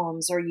beautiful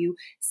homes or you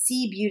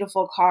see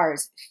beautiful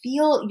cars,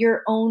 feel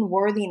your own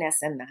worthiness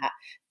in that.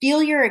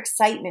 Feel your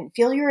excitement,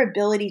 feel your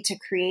ability to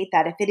create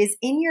that. If it is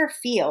in your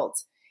field,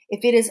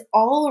 if it is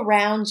all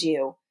around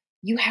you,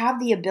 you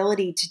have the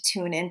ability to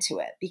tune into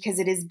it because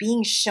it is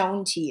being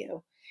shown to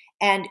you.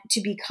 And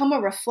to become a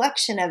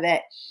reflection of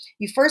it,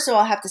 you first of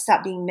all have to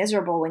stop being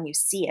miserable when you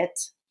see it.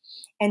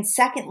 And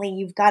secondly,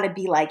 you've got to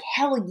be like,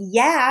 hell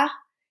yeah,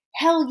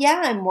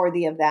 I'm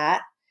worthy of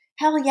that.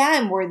 Hell yeah,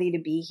 I'm worthy to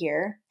be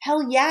here.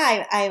 Hell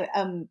yeah,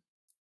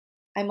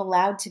 I'm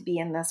allowed to be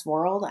in this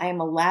world. I am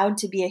allowed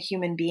to be a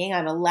human being.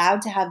 I'm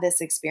allowed to have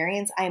this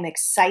experience. I am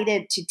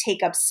excited to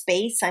take up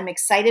space. I'm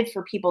excited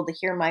for people to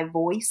hear my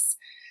voice.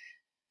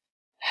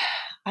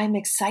 I'm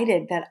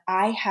excited that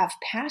I have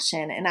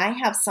passion and I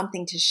have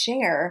something to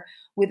share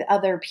with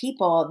other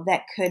people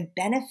that could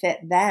benefit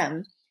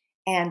them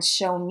and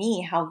show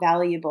me how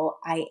valuable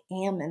I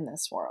am in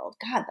this world.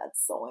 God,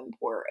 that's so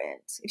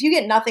important. If you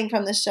get nothing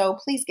from this show,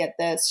 please get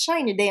this.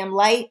 Shine your damn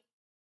light.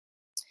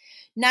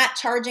 Not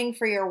charging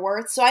for your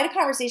worth. So I had a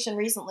conversation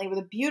recently with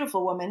a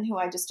beautiful woman who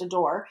I just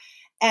adore.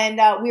 And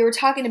we were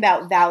talking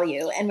about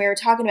value and we were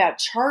talking about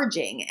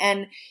charging.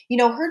 And,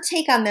 her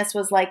take on this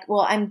was like,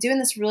 well, I'm doing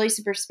this really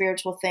super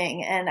spiritual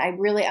thing. And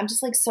I'm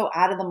just like so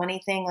out of the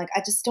money thing. Like,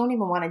 I just don't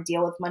even want to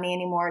deal with money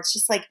anymore. It's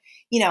just like,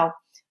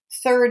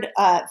 third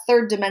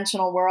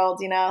dimensional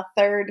world,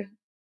 third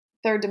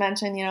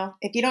dimension,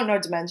 if you don't know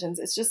dimensions,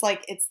 it's just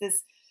like, it's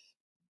this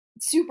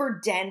super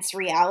dense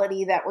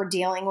reality that we're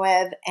dealing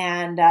with.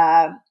 And,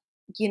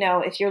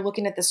 if you're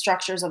looking at the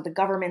structures of the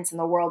governments in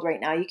the world right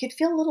now, you could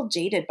feel a little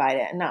jaded by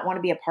it and not want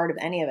to be a part of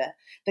any of it.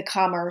 The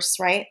commerce,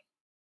 right?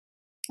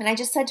 And I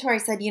just said to her, I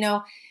said,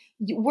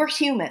 we're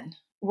human.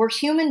 We're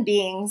human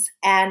beings.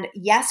 And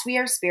yes, we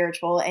are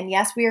spiritual. And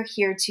yes, we are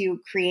here to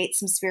create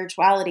some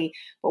spirituality,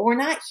 but we're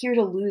not here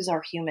to lose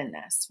our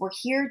humanness. We're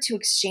here to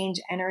exchange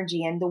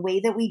energy. And the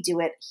way that we do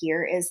it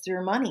here is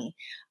through money.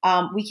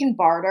 We can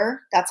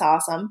barter. That's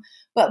awesome.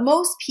 But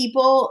most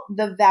people,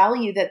 the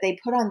value that they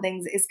put on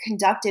things is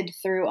conducted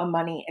through a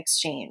money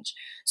exchange.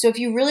 So if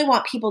you really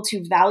want people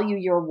to value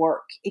your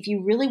work, if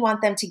you really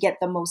want them to get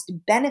the most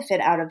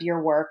benefit out of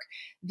your work,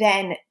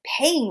 then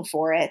paying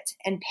for it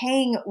and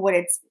paying what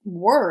it's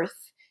worth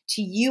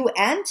to you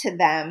and to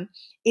them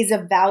is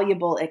a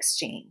valuable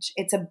exchange.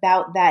 It's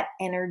about that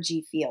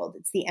energy field.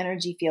 It's the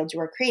energy field you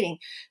are creating.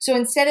 So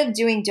instead of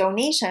doing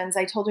donations,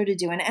 I told her to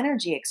do an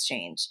energy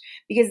exchange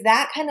because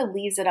that kind of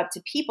leaves it up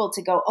to people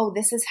to go, oh,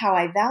 this is how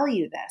I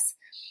value this.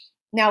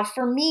 Now,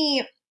 for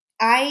me,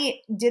 I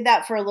did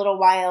that for a little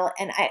while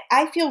and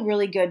I feel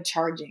really good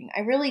charging.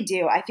 I really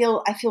do. I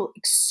feel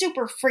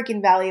super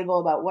freaking valuable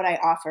about what I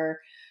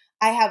offer.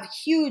 I have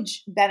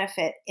huge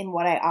benefit in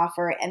what I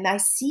offer and I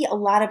see a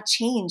lot of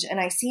change and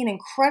I see an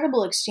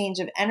incredible exchange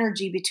of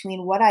energy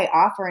between what I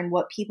offer and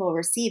what people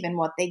receive and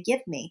what they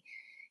give me.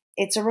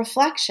 It's a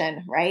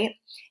reflection, right?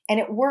 And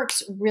it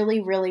works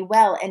really, really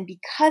well. And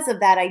because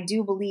of that, I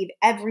do believe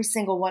every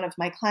single one of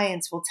my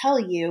clients will tell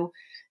you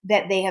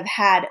that they have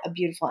had a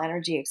beautiful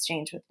energy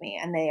exchange with me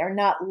and they are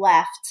not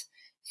left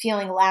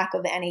feeling lack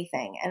of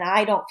anything. And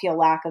I don't feel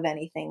lack of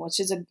anything, which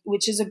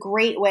is a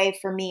great way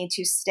for me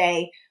to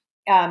stay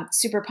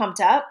super pumped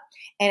up.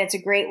 And it's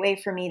a great way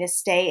for me to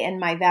stay in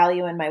my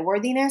value and my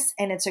worthiness.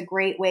 And it's a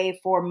great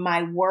way for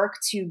my work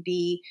to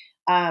be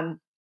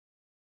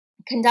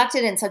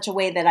conducted in such a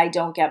way that I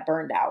don't get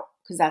burned out,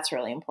 because that's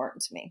really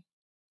important to me.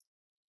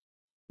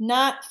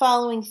 Not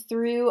following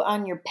through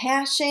on your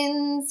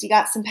passions. You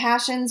got some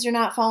passions you're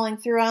not following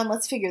through on.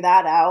 Let's figure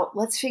that out.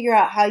 Let's figure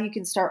out how you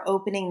can start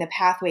opening the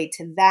pathway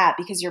to that,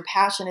 because your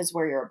passion is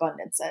where your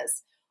abundance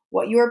is.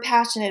 What you are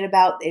passionate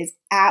about is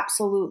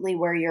absolutely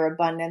where your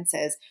abundance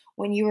is.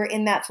 When you are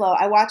in that flow,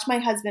 I watch my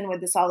husband with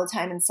this all the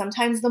time, and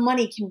sometimes the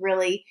money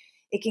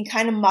it can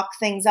kind of muck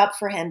things up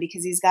for him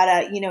because he's got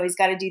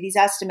to do these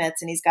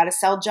estimates and he's got to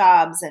sell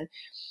jobs. And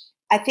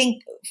I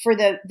think for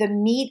the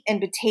meat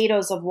and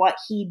potatoes of what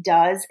he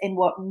does and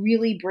what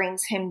really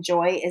brings him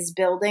joy is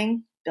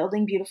building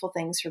beautiful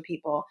things for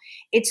people.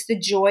 It's the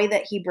joy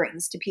that he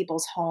brings to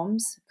people's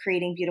homes,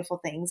 creating beautiful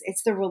things.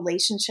 It's the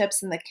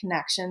relationships and the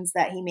connections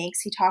that he makes.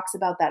 He talks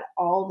about that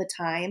all the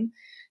time,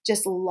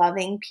 just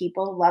loving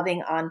people,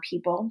 loving on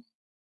people.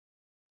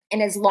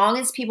 And as long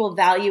as people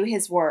value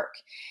his work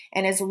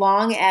and as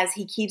long as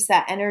he keeps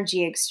that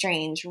energy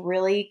exchange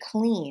really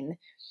clean,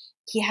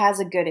 he has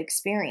a good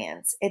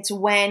experience. It's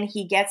when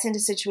he gets into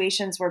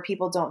situations where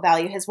people don't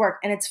value his work.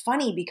 And it's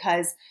funny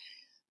because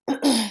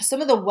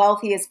some of the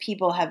wealthiest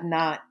people have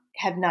not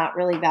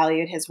really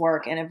valued his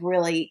work and have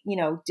really,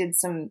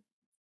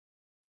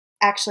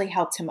 actually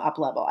helped him up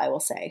level, I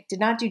will say.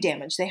 Did not do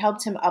damage. They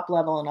helped him up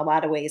level in a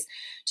lot of ways,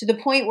 to the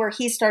point where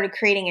he started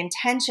creating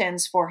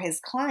intentions for his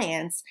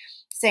clients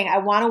saying, I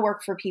want to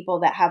work for people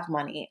that have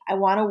money. I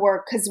want to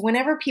work because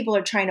whenever people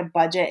are trying to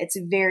budget, it's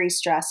very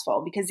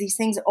stressful because these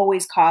things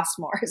always cost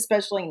more,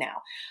 especially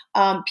now.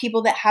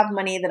 People that have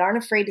money, that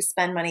aren't afraid to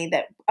spend money,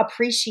 that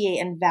appreciate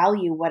and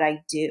value what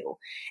I do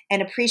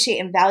and appreciate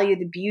and value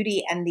the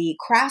beauty and the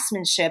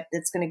craftsmanship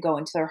that's going to go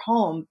into their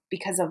home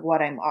because of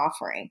what I'm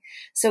offering.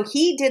 So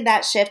he did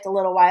that shift a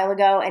little while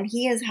ago, and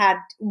he has had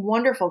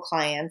wonderful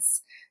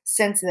clients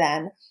since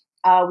then.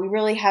 We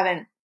really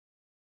haven't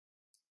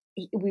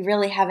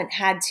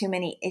had too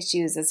many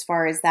issues as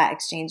far as that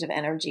exchange of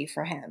energy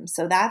for him.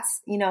 So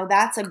that's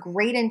a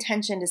great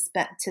intention to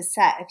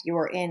set if you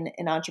are in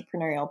an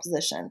entrepreneurial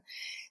position.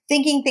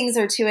 Thinking things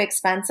are too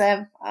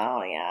expensive.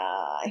 Oh yeah,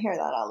 I hear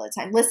that all the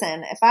time.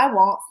 Listen, if I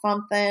want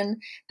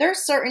something,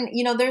 there's certain,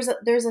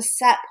 there's a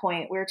set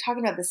point. We were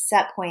talking about the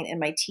set point in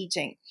my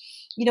teaching.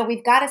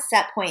 We've got a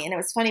set point, and it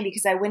was funny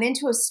because I went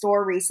into a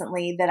store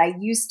recently that I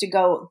used to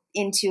go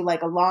into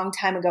like a long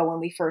time ago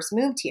when we first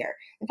moved here.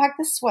 In fact,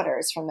 this sweater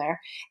is from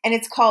there, and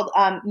it's called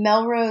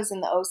Melrose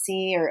in the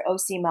OC, or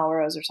OC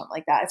Melrose or something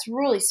like that. It's a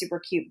really super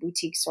cute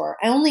boutique store.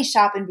 I only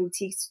shop in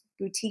boutique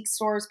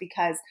stores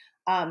because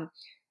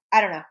I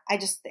don't know.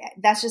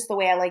 That's just the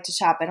way I like to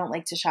shop. I don't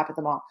like to shop at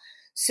the mall.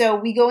 So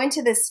we go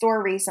into this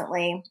store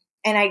recently,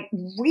 and I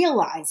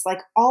realized,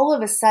 like, all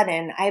of a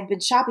sudden, I've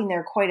been shopping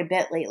there quite a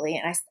bit lately.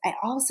 And I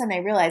all of a sudden I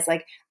realized,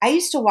 like, I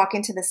used to walk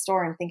into the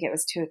store and think it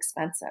was too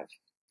expensive.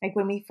 Like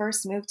when we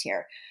first moved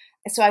here.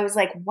 So I was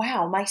like,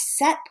 wow, my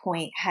set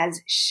point has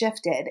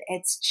shifted.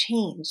 It's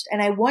changed.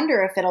 And I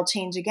wonder if it'll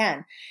change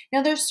again.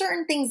 Now, there's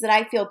certain things that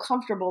I feel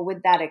comfortable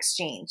with that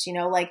exchange.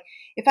 Like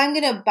if I'm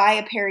going to buy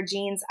a pair of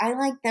jeans, I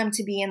like them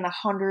to be in the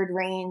 100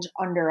 range,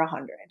 under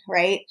 100,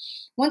 right?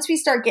 Once we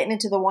start getting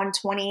into the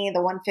 120,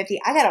 the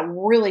 150, I got to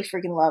really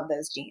freaking love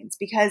those jeans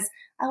because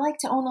I like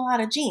to own a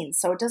lot of jeans.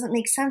 So it doesn't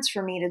make sense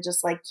for me to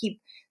just like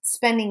keep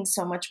spending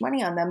so much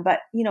money on them. But,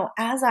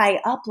 as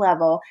I up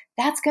level,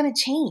 that's going to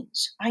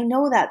change. I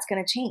know that's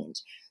going to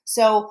change.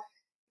 So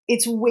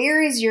it's,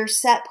 where is your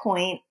set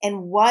point,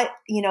 and what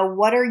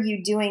are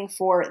you doing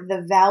for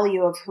the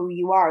value of who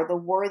you are, the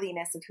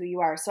worthiness of who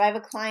you are? So I have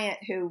a client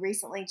who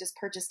recently just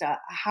purchased a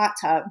hot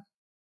tub.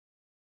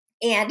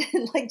 And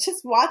like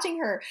just watching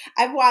her,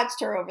 I've watched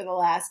her over the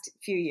last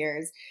few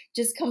years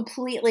just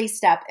completely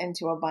step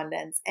into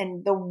abundance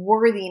and the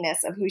worthiness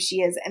of who she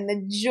is, and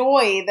the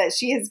joy that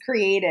she has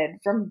created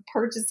from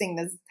purchasing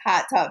this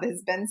hot tub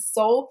has been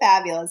so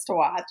fabulous to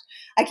watch.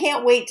 I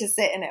can't wait to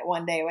sit in it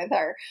one day with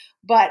her.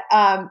 But,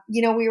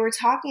 we were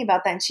talking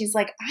about that, and she's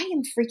like, I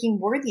am freaking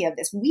worthy of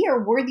this. We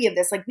are worthy of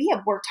this. Like, we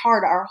have worked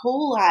hard our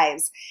whole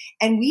lives,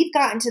 and we've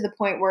gotten to the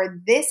point where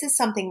this is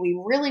something we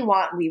really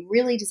want, we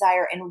really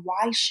desire, and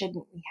why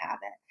shouldn't we have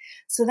it?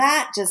 So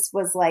that just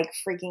was like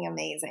freaking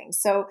amazing.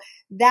 So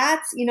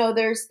that's,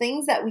 there's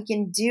things that we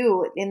can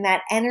do in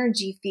that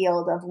energy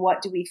field of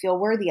what do we feel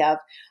worthy of.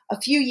 A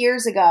few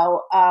years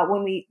ago,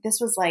 this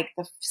was like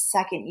the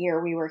second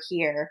year we were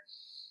here,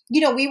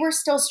 we were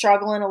still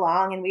struggling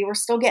along, and we were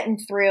still getting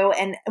through.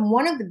 And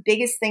one of the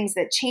biggest things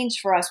that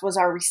changed for us was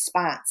our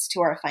response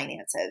to our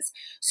finances.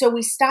 So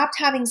we stopped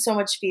having so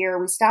much fear.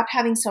 We stopped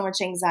having so much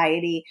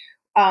anxiety.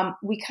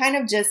 We kind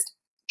of just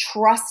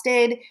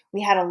trusted.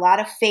 We had a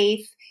lot of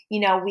faith.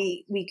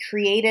 We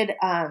created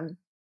a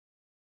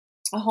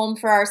home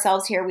for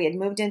ourselves here. We had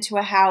moved into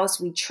a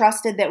house. We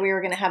trusted that we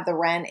were going to have the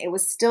rent. It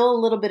was still a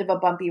little bit of a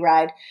bumpy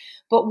ride.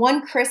 But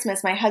one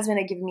Christmas, my husband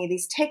had given me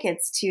these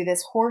tickets to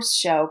this horse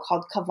show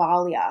called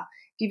Cavalia.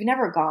 If you've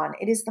never gone,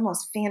 it is the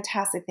most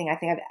fantastic thing I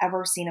think I've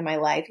ever seen in my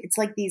life. It's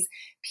like these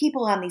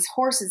people on these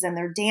horses, and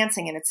they're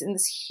dancing, and it's in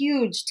this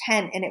huge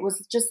tent. And it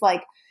was just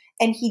like,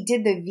 and he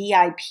did the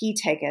VIP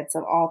tickets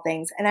of all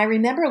things. And I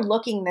remember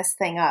looking this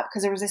thing up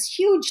because there was this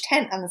huge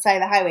tent on the side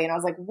of the highway. And I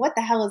was like, what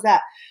the hell is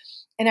that?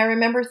 And I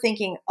remember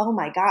thinking, oh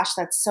my gosh,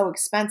 that's so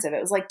expensive.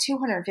 It was like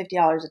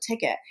 $250 a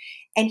ticket.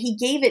 And he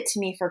gave it to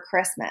me for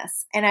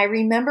Christmas. And I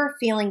remember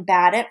feeling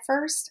bad at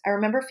first. I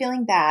remember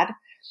feeling bad.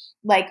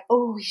 Like,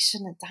 oh, he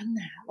shouldn't have done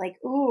that. Like,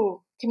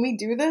 oh, can we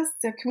do this?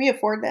 Can we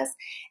afford this?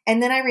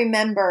 And then I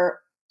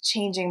remember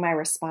changing my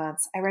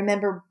response. I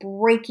remember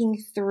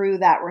breaking through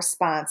that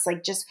response,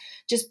 like just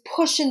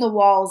pushing the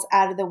walls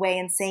out of the way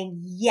and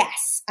saying,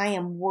 yes, I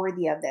am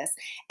worthy of this.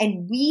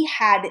 And we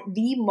had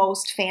the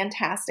most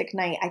fantastic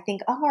night, I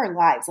think, of our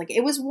lives. Like,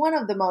 it was one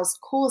of the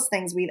most coolest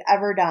things we've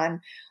ever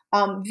done.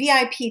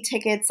 VIP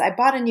tickets. I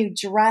bought a new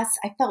dress.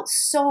 I felt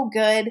so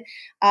good.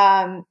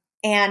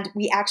 And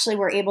we actually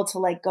were able to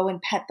like go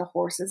and pet the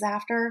horses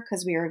after,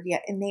 because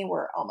and they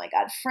were, oh my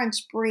God,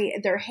 French breed,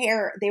 their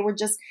hair, they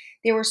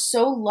were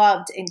so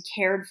loved and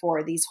cared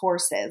for, these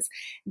horses,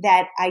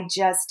 that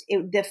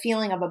the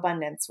feeling of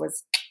abundance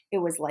it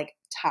was like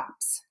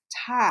tops.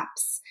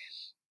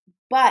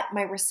 But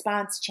my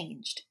response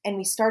changed, and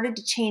we started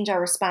to change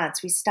our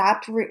response. We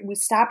stopped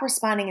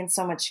responding in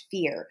so much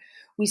fear.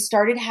 We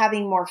started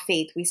having more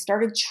faith. We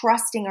started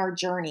trusting our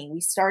journey.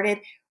 We started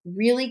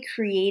really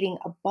creating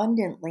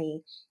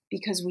abundantly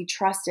because we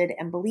trusted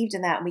and believed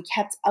in that, and we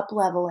kept up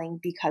leveling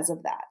because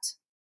of that.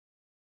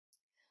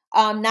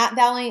 Not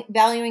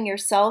valuing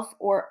yourself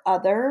or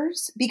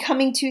others,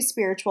 becoming too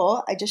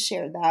spiritual. I just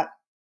shared that.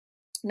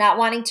 Not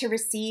wanting to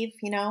receive,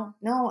 no,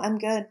 I'm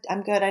good.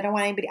 I'm good. I don't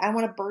want anybody. I don't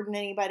want to burden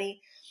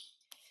anybody.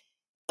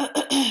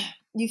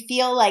 You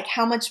feel like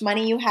how much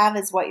money you have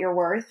is what you're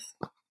worth.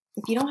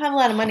 If you don't have a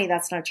lot of money,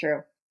 that's not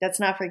true. That's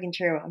not freaking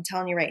true. I'm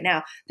telling you right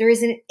now. There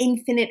is an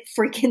infinite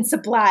freaking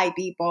supply,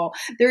 people.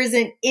 There is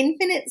an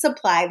infinite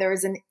supply. There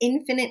is an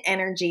infinite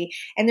energy.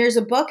 And there's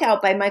a book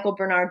out by Michael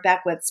Bernard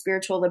Beckwith,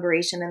 Spiritual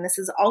Liberation. And this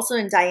is also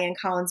in Diane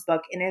Collins'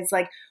 book. And it's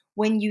like,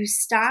 when you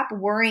stop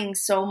worrying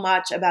so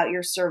much about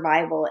your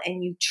survival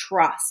and you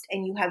trust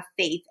and you have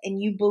faith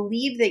and you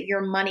believe that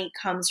your money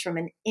comes from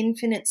an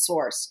infinite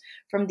source,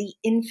 from the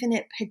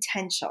infinite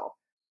potential,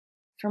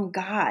 from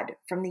God,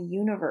 from the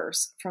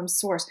universe, from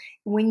source.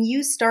 When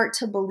you start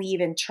to believe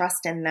and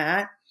trust in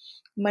that,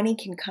 money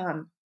can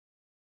come.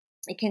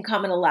 It can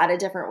come in a lot of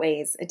different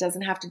ways. It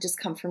doesn't have to just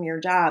come from your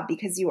job,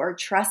 because you are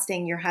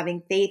trusting, you're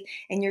having faith,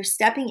 and you're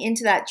stepping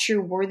into that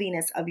true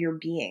worthiness of your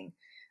being,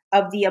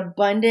 of the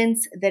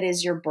abundance that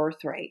is your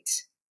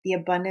birthright. The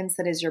abundance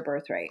that is your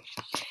birthright.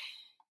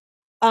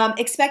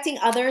 Expecting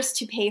others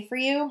to pay for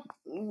you.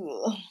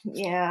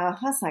 Yeah,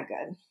 that's not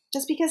good.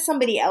 Just because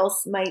somebody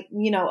else might,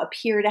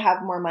 appear to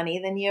have more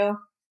money than you,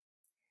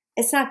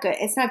 it's not good.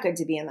 It's not good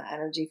to be in the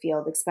energy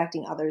field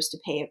expecting others to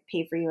pay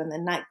for you and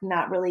then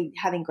not really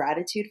having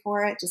gratitude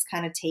for it, just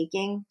kind of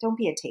taking. Don't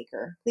be a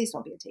taker. Please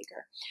don't be a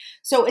taker.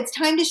 So it's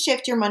time to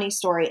shift your money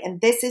story, and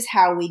this is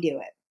how we do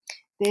it.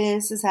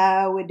 This is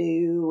how we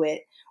do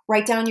it.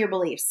 Write down your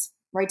beliefs.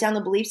 Write down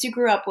the beliefs you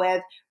grew up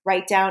with.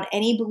 Write down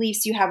any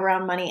beliefs you have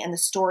around money and the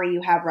story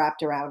you have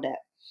wrapped around it.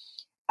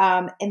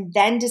 And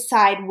then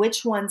decide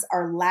which ones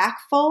are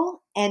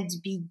lackful and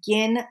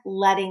begin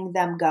letting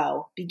them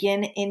go.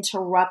 Begin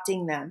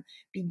interrupting them.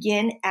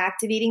 Begin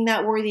activating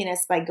that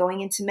worthiness by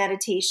going into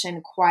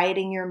meditation,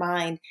 quieting your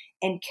mind,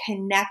 and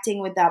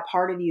connecting with that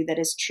part of you that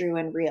is true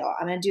and real.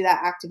 I'm going to do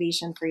that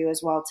activation for you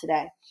as well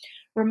today.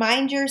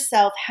 Remind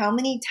yourself how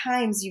many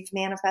times you've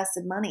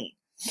manifested money.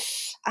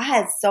 I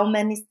had so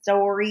many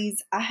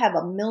stories. I have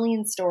a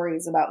million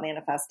stories about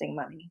manifesting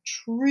money,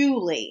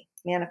 truly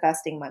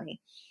manifesting money.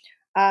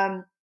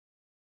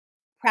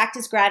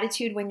 Practice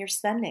gratitude when you're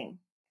spending.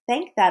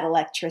 Thank that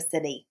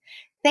electricity.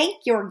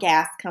 Thank your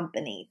gas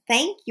company.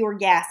 Thank your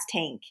gas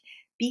tank.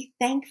 Be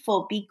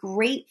thankful. Be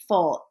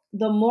grateful.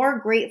 The more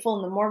grateful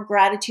and the more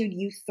gratitude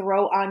you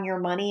throw on your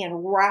money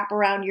and wrap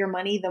around your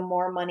money, the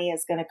more money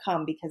is going to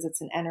come, because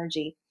it's an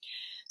energy.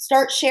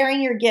 Start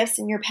sharing your gifts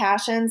and your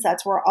passions.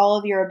 That's where all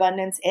of your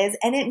abundance is.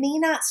 And it may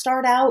not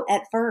start out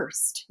at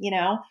first.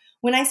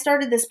 When I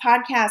started this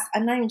podcast,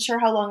 I'm not even sure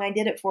how long I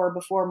did it for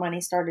before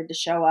money started to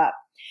show up.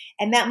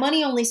 And that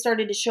money only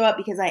started to show up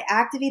because I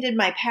activated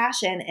my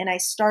passion and I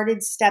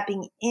started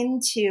stepping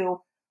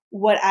into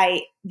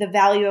the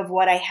value of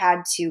what I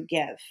had to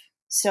give.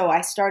 So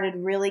I started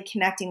really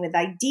connecting with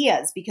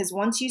ideas, because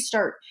once you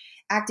start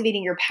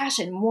activating your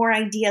passion, more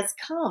ideas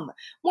come.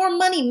 More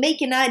money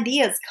making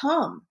ideas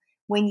come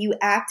when you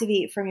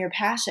activate from your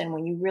passion,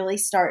 when you really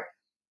start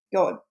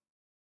going,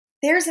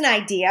 there's an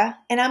idea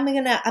and I'm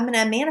going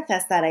to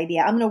manifest that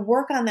idea. I'm going to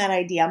work on that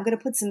idea. I'm going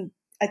to put some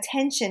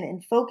attention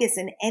and focus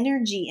and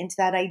energy into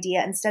that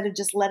idea instead of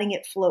just letting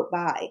it float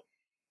by,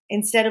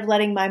 instead of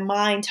letting my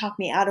mind talk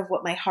me out of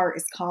what my heart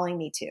is calling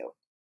me to.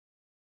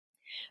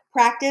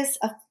 Practice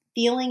of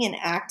feeling and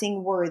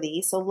acting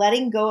worthy. So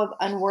letting go of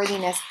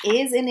unworthiness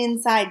is an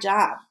inside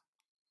job.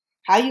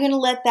 How are you going to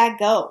let that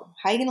go?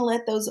 How are you going to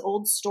let those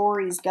old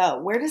stories go?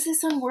 Where does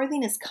this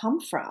unworthiness come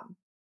from?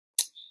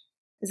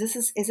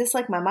 Is this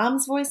like my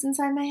mom's voice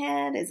inside my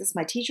head? Is this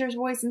my teacher's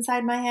voice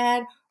inside my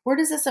head? Where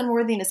does this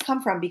unworthiness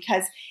come from?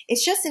 Because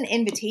it's just an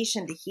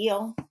invitation to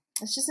heal.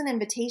 It's just an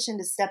invitation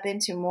to step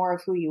into more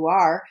of who you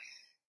are.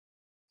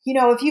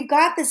 If you've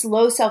got this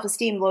low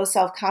self-esteem, low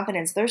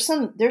self-confidence, there's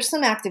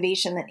some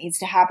activation that needs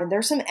to happen.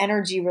 There's some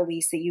energy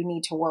release that you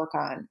need to work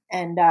on.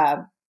 And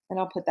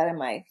I'll put that in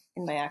my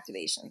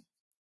activation.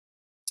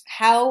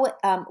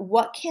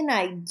 What can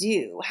I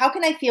do? How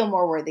can I feel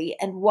more worthy?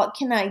 And what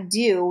can I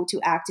do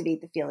to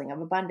activate the feeling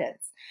of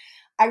abundance?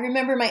 I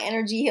remember my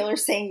energy healer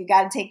saying, you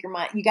got to take your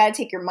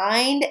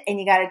mind and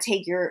you got to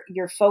take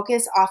your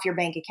focus off your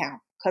bank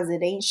account, because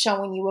it ain't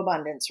showing you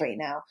abundance right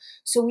now.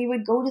 So we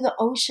would go to the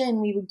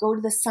ocean. We would go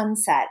to the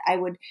sunset. I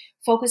would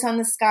focus on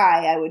the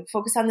sky. I would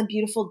focus on the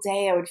beautiful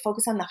day. I would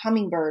focus on the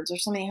hummingbirds.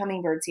 There's so many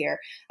hummingbirds here.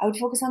 I would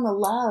focus on the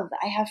love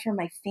I have for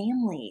my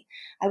family.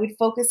 I would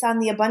focus on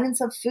the abundance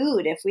of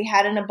food. If we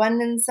had an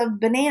abundance of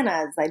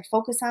bananas, I'd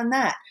focus on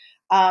that.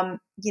 And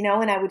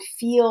I would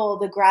feel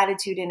the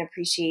gratitude and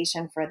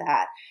appreciation for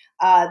that.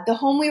 The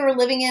home we were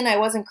living in, I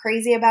wasn't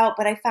crazy about,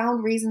 but I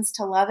found reasons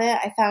to love it.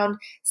 I found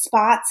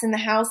spots in the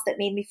house that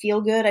made me feel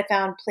good. I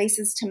found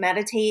places to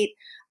meditate.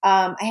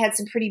 I had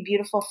some pretty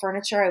beautiful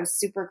furniture. I was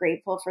super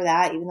grateful for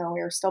that. Even though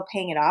we were still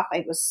paying it off,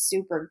 I was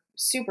super,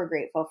 super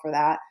grateful for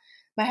that.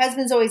 My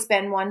husband's always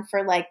been one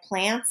for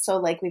plants.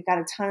 So we've got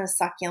a ton of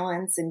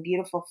succulents and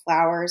beautiful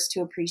flowers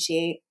to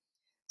appreciate.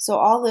 So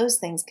all those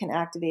things can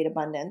activate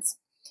abundance.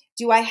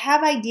 Do I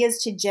have ideas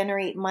to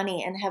generate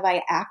money, and have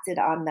I acted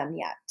on them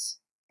yet?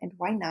 And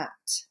why not?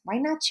 Why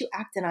not you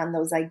acted on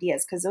those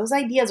ideas? Because those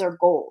ideas are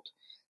gold.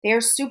 They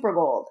are super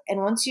gold.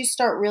 And once you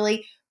start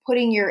really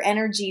putting your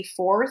energy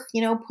forth,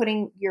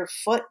 putting your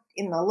foot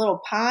in the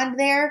little pond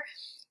there,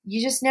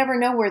 you just never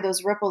know where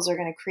those ripples are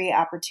going to create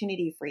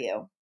opportunity for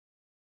you.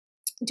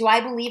 Do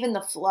I believe in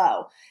the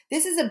flow?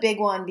 This is a big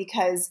one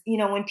because,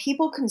 when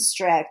people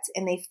constrict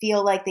and they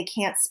feel like they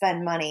can't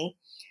spend money,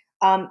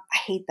 I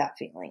hate that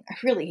feeling. I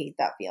really hate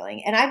that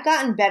feeling. And I've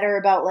gotten better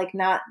about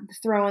not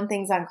throwing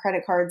things on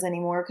credit cards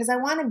anymore because I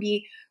want to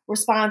be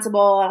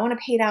responsible. I want to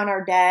pay down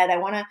our debt. I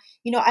want to,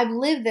 I've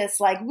lived this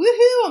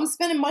woohoo, I'm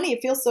spending money. It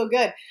feels so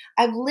good.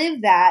 I've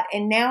lived that.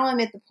 And now I'm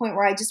at the point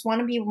where I just want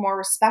to be more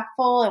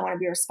respectful. I want to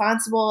be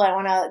responsible. I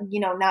want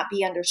to, not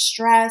be under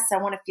stress. I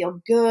want to feel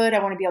good. I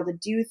want to be able to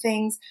do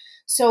things.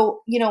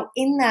 So,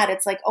 in that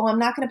it's I'm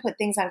not going to put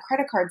things on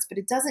credit cards, but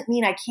it doesn't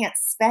mean I can't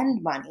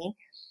spend money.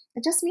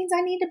 It just means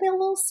I need to be a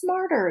little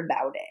smarter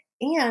about it.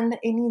 And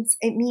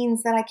it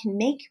means that I can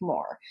make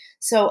more.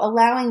 So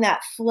allowing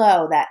that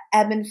flow, that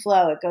ebb and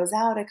flow, it goes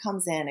out, it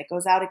comes in, it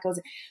goes out, it goes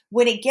in.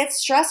 When it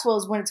gets stressful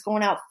is when it's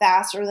going out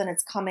faster than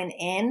it's coming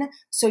in.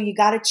 So you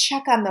got to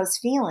check on those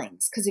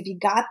feelings, because if you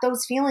got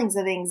those feelings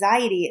of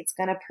anxiety, it's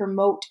going to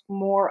promote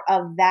more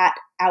of that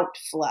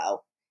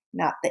outflow,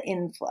 not the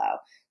inflow.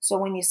 So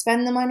when you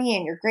spend the money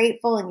and you're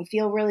grateful and you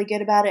feel really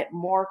good about it,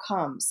 more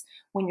comes.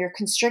 When you're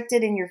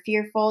constricted and you're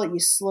fearful, you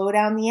slow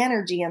down the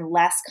energy and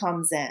less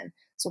comes in.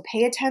 So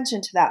pay attention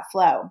to that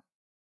flow.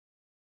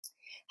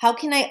 How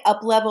can I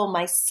up-level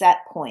my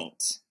set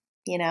point?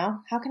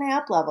 How can I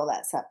up-level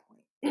that set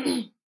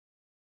point?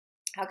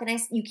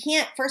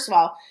 First of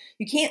all,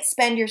 you can't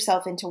spend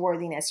yourself into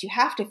worthiness. You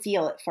have to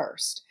feel it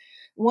first.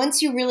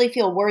 Once you really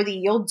feel worthy,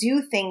 you'll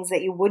do things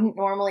that you wouldn't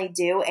normally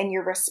do, and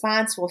your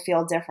response will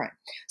feel different.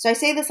 So I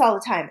say this all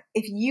the time.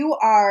 If you're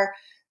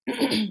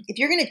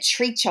going to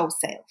treat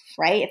yourself,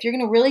 right? If you're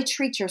going to really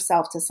treat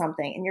yourself to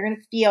something and you're going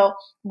to feel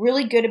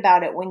really good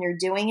about it when you're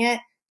doing it,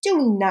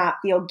 do not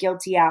feel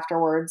guilty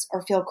afterwards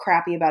or feel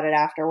crappy about it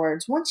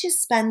afterwards. Once you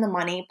spend the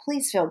money,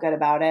 please feel good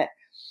about it.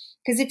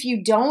 Because if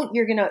you don't,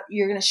 you're going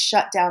to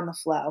shut down the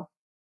flow.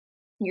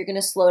 You're going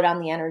to slow down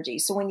the energy.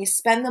 So when you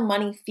spend the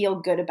money, feel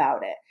good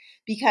about it.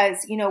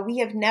 Because, we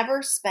have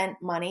never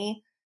spent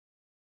money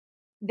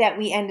that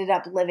we ended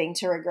up living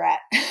to regret.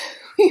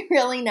 We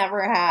really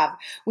never have.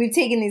 We've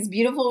taken these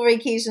beautiful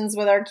vacations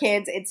with our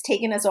kids. It's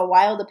taken us a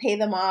while to pay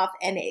them off.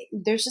 And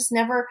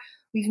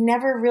we've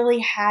never really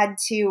had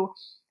to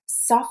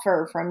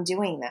suffer from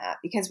doing that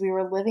because we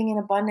were living in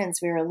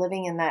abundance. We were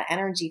living in that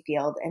energy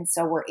field. And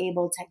so we're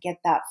able to get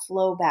that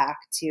flow back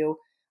to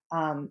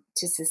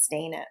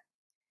sustain it.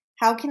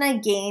 How can I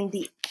gain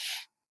the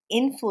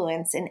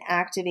influence and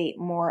activate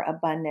more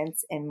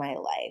abundance in my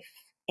life?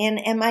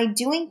 And am I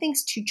doing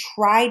things to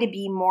try to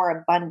be more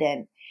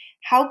abundant?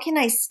 How can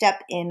I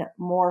step in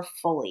more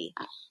fully?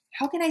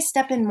 How can I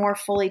step in more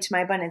fully to my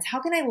abundance? How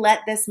can I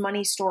let this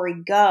money story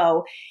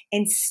go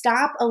and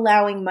stop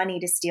allowing money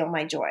to steal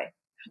my joy?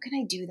 How can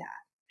I do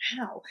that?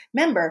 How?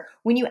 Remember,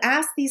 when you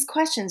ask these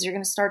questions, you're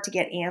going to start to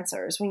get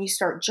answers. When you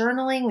start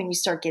journaling, when you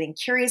start getting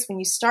curious, when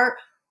you start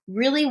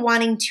really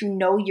wanting to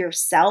know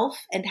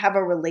yourself and have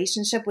a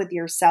relationship with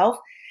yourself,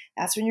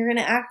 that's when you're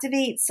going to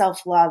activate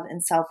self-love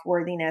and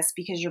self-worthiness,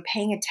 because you're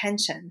paying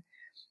attention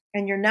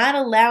and you're not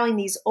allowing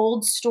these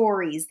old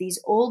stories, these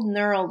old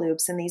neural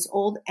loops, and these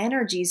old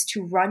energies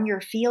to run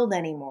your field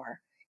anymore.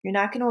 You're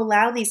not going to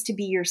allow these to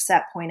be your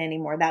set point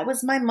anymore. That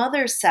was my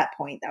mother's set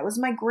point. That was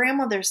my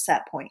grandmother's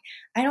set point.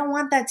 I don't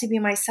want that to be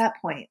my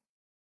set point.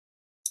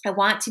 I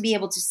want to be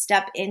able to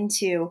step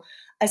into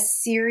a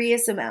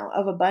serious amount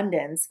of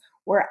abundance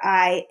where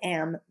I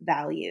am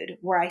valued,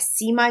 where I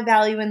see my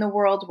value in the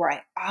world, where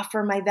I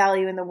offer my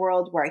value in the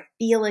world, where I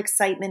feel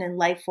excitement and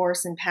life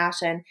force and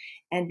passion.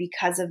 And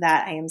because of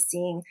that, I am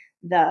seeing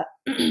the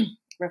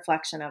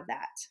reflection of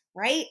that,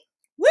 right?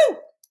 Woo!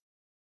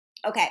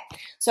 Okay,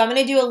 so I'm going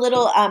to do a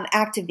little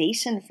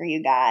activation for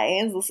you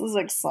guys. This is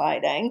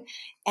exciting.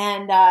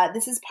 And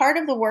this is part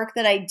of the work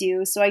that I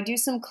do. So I do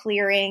some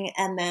clearing,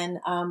 and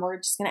then we're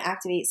just going to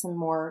activate some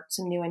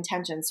new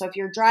intentions. So if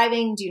you're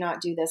driving, do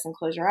not do this and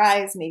close your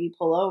eyes. Maybe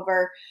pull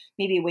over.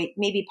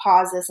 Maybe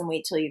pause this and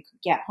wait till you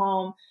get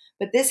home.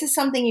 But this is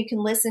something you can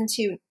listen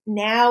to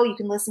now. You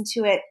can listen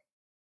to it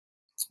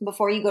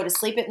before you go to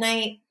sleep at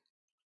night.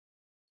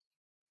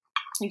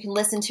 You can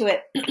listen to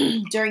it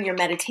during your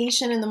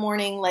meditation in the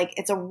morning.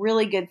 It's a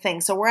really good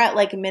thing. So we're at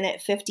a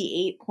minute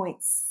 58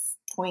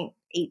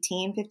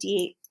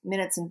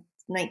 minutes and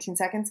 19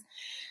 seconds.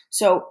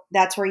 So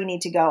that's where you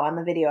need to go on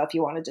the video if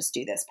you want to just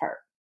do this part.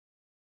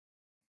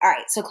 All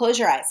right, so close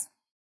your eyes.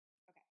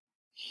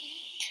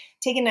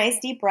 Take a nice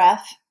deep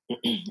breath.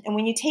 And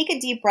when you take a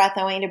deep breath,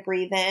 I want you to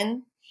breathe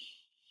in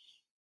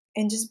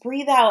and just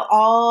breathe out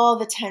all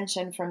the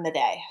tension from the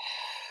day.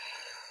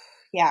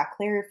 Yeah,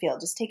 clear your field.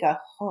 Just take a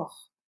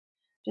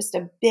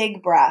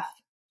big breath.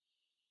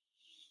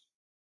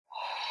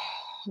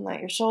 And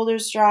let your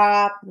shoulders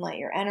drop and let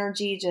your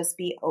energy just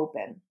be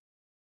open.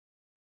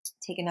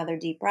 Take another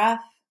deep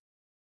breath.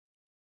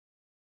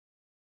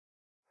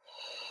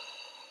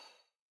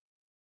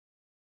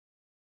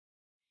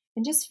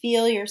 And just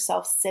feel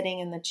yourself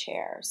sitting in the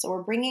chair. So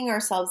we're bringing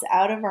ourselves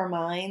out of our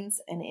minds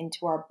and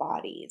into our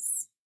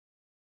bodies.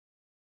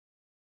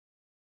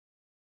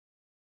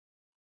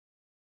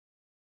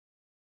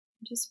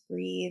 Just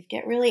breathe.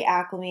 Get really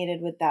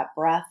acclimated with that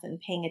breath and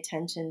paying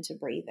attention to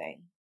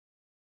breathing.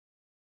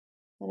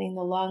 Letting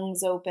the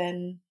lungs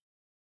open.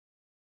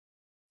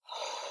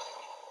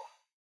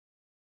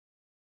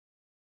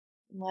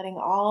 Letting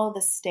all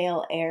the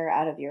stale air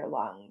out of your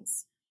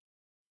lungs.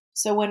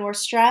 So when we're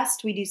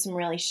stressed, we do some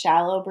really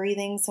shallow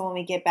breathing. So when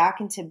we get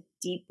back into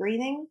deep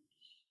breathing,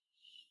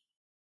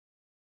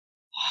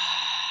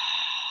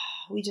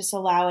 we just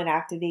allow an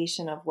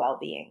activation of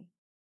well-being,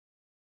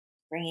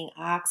 bringing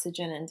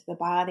oxygen into the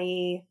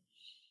body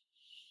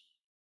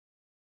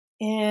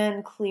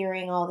and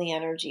clearing all the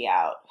energy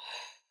out.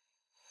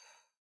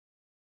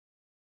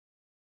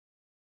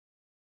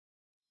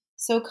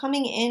 So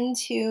coming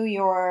into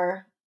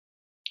your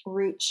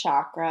root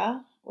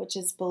chakra, which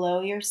is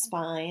below your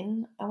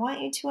spine, I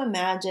want you to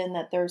imagine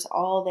that there's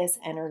all this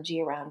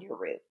energy around your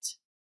root.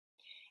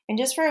 And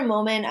just for a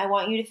moment, I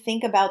want you to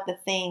think about the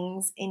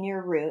things in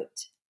your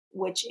root,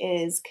 which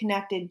is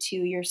connected to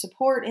your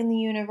support in the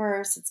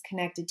universe. It's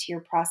connected to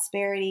your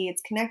prosperity.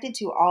 It's connected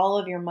to all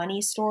of your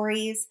money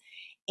stories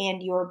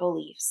and your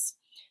beliefs.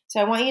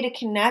 So I want you to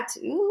connect.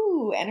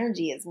 Ooh,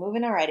 energy is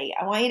moving already.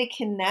 I want you to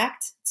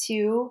connect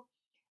to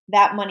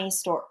that money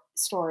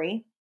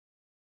story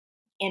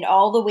and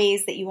all the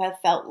ways that you have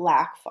felt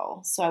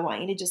lackful. So I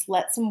want you to just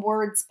let some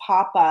words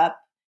pop up,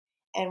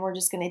 and we're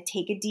just going to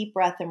take a deep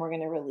breath and we're going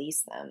to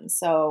release them.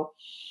 So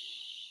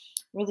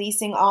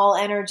releasing all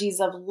energies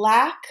of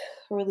lack,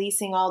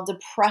 releasing all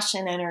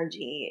depression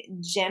energy,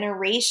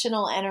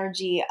 generational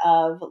energy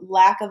of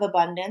lack of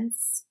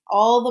abundance,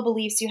 all the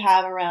beliefs you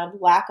have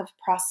around lack of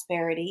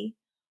prosperity,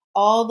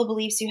 all the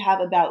beliefs you have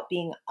about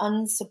being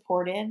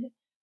unsupported,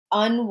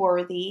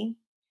 unworthy,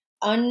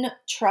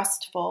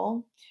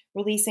 untrustful,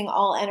 releasing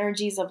all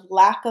energies of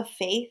lack of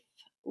faith,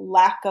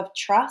 lack of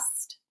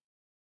trust,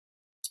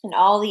 and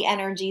all the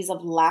energies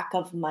of lack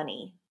of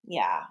money.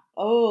 Yeah.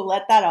 Oh,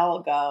 let that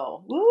all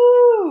go.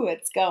 Woo,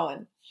 it's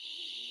going.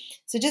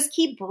 So just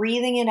keep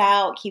breathing it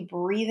out. Keep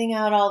breathing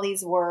out all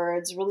these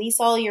words. Release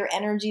all your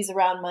energies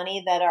around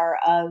money that are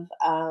of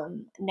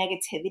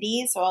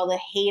negativity. So all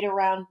the hate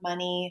around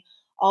money,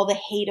 all the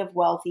hate of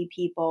wealthy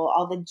people,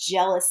 all the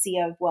jealousy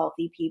of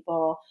wealthy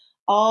people,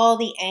 all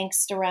the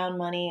angst around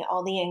money,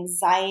 all the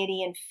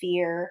anxiety and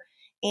fear,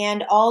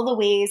 and all the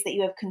ways that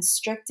you have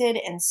constricted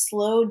and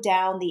slowed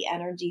down the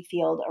energy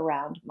field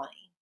around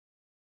money.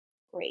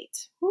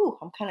 Great. Whew,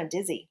 I'm kind of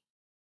dizzy.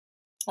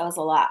 That was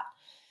a lot.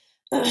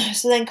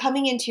 So then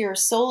coming into your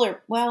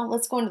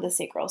let's go into the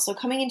sacral. So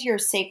coming into your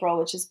sacral,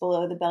 which is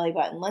below the belly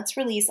button, let's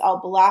release all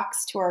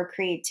blocks to our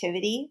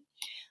creativity.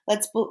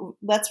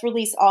 Let's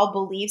release all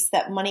beliefs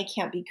that money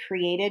can't be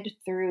created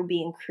through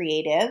being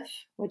creative,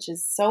 which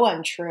is so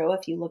untrue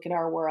if you look at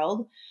our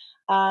world.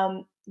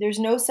 There's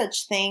no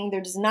such thing. There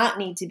does not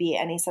need to be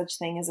any such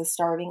thing as a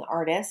starving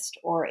artist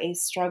or a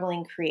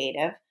struggling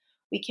creative.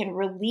 We can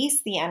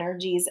release the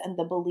energies and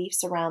the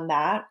beliefs around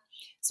that.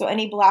 So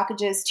any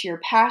blockages to your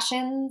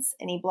passions,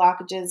 any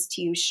blockages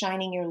to you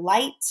shining your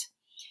light,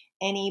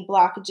 any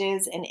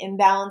blockages and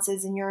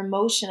imbalances in your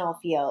emotional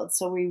field.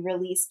 So we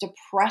release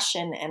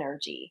depression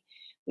energy.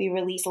 We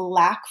release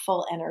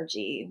lackful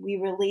energy. We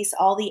release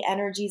all the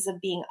energies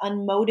of being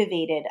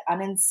unmotivated,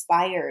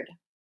 uninspired,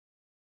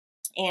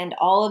 and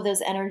all of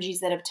those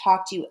energies that have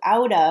talked you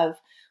out of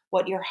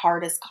what your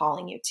heart is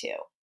calling you to.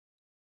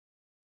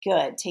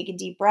 Good. Take a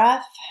deep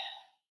breath.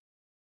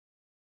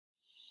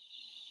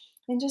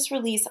 And just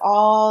release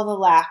all the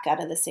lack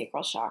out of the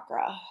sacral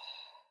chakra.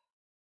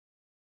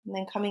 And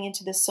then coming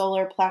into the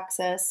solar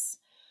plexus,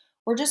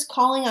 we're just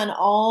calling on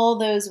all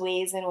those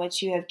ways in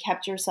which you have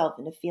kept yourself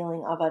in a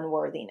feeling of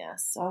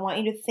unworthiness. So I want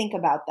you to think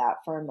about that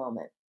for a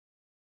moment.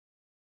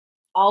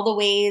 All the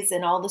ways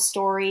and all the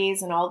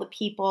stories and all the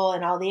people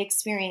and all the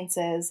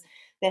experiences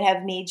that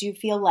have made you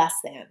feel less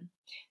than,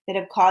 that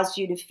have caused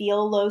you to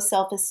feel low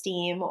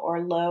self-esteem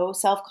or low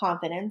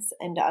self-confidence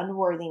and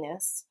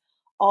unworthiness.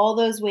 All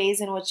those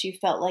ways in which you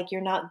felt like you're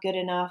not good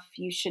enough,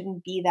 you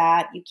shouldn't be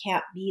that, you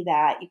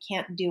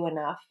can't do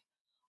enough.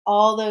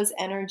 All those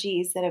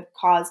energies that have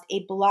caused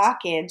a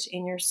blockage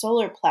in your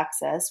solar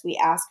plexus, we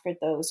ask for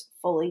those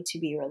fully to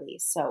be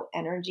released. So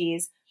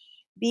energies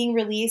being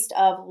released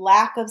of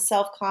lack of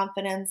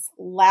self-confidence,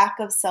 lack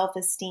of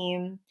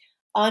self-esteem,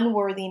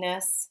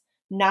 unworthiness,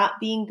 not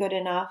being good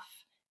enough,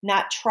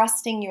 not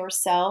trusting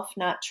yourself,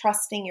 not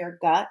trusting your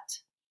gut,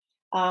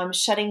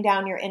 shutting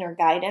down your inner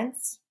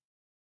guidance,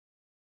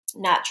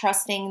 not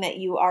trusting that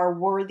you are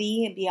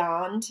worthy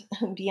beyond,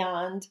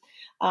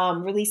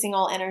 releasing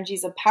all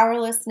energies of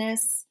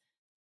powerlessness,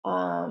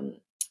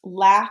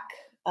 lack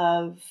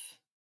of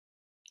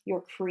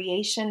your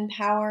creation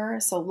power,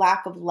 so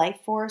lack of life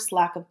force,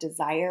 lack of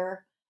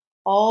desire,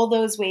 all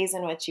those ways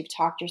in which you've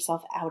talked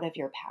yourself out of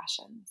your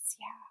passions.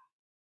 Yeah.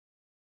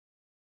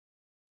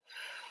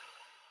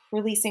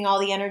 Releasing all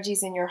the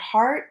energies in your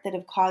heart that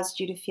have caused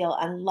you to feel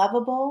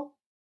unlovable,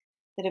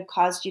 that have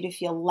caused you to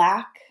feel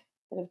lack,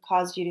 that have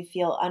caused you to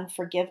feel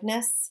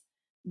unforgiveness,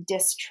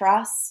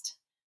 distrust,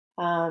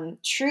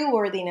 true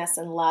worthiness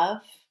and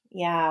love.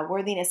 Yeah,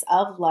 worthiness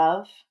of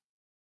love,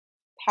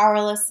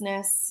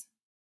 powerlessness,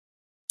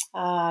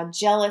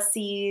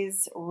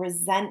 jealousies,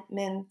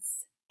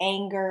 resentments,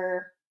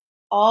 anger,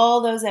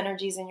 all those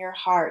energies in your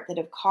heart that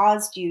have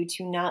caused you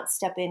to not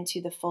step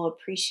into the full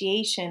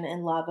appreciation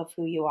and love of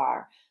who you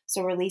are.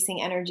 So,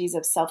 releasing energies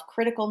of self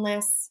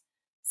criticalness,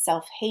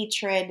 self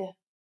hatred,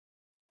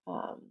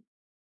 um,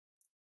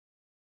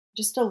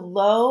 just a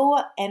low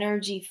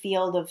energy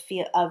field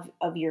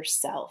of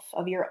yourself,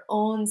 of your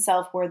own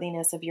self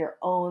worthiness, of your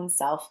own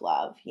self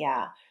love.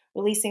 Yeah,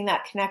 releasing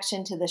that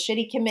connection to the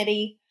shitty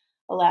committee,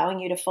 allowing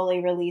you to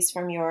fully release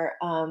from your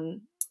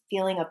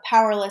feeling of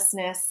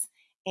powerlessness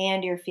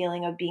and your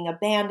feeling of being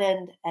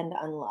abandoned and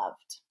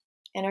unloved.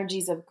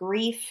 Energies of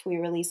grief, we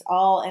release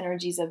all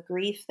energies of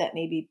grief that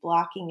may be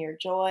blocking your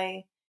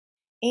joy.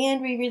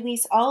 And we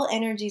release all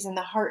energies in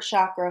the heart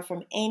chakra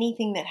from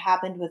anything that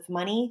happened with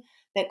money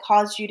that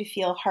caused you to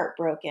feel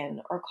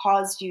heartbroken or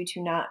caused you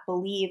to not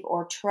believe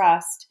or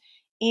trust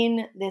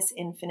in this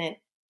infinite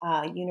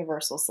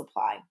universal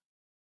supply.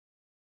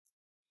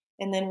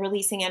 And then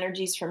releasing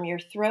energies from your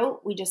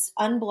throat, we just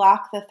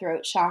unblock the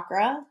throat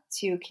chakra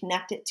to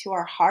connect it to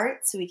our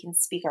heart so we can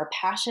speak our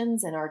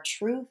passions and our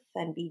truth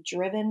and be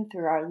driven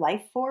through our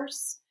life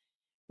force.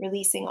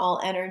 Releasing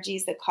all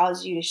energies that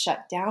cause you to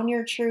shut down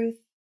your truth,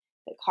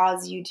 that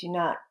cause you to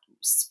not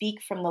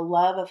speak from the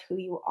love of who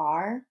you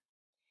are.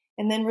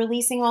 And then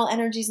releasing all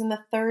energies in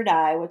the third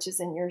eye, which is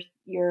in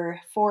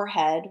your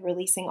forehead,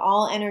 releasing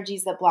all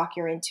energies that block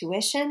your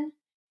intuition,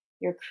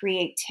 your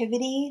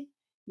creativity,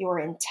 your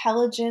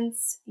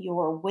intelligence,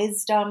 your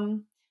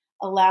wisdom,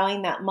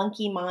 allowing that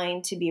monkey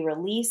mind to be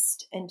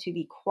released and to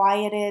be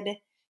quieted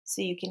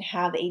so you can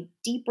have a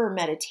deeper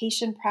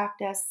meditation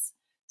practice,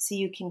 so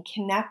you can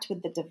connect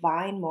with the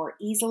divine more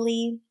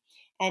easily,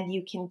 and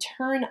you can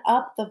turn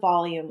up the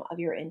volume of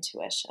your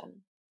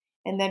intuition.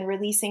 And then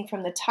releasing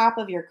from the top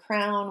of your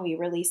crown, we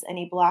release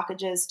any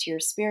blockages to your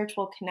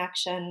spiritual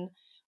connection.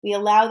 We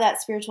allow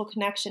that spiritual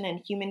connection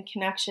and human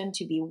connection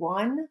to be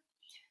one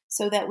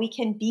so that we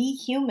can be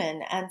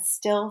human and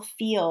still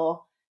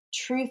feel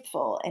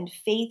truthful and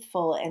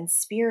faithful and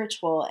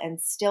spiritual and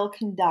still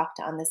conduct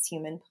on this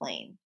human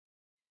plane.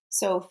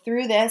 So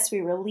through this, we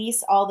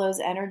release all those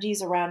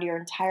energies around your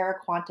entire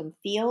quantum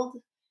field.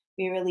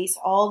 We release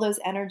all those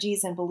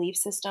energies and belief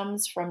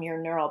systems from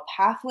your neural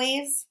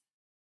pathways.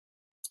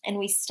 And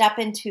we step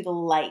into the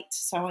light.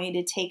 So I want you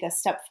to take a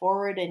step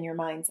forward in your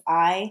mind's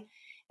eye.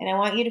 And I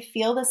want you to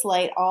feel this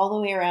light all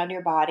the way around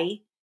your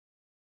body.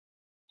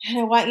 And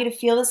I want you to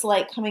feel this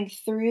light coming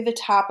through the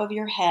top of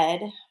your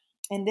head.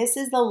 And this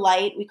is the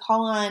light we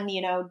call on,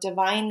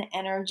 divine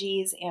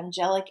energies,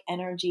 angelic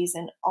energies,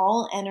 and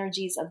all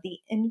energies of the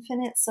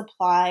infinite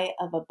supply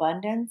of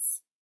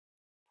abundance,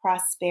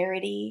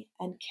 prosperity,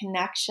 and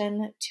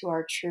connection to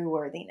our true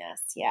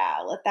worthiness. Yeah,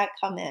 let that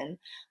come in.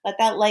 Let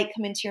that light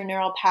come into your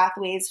neural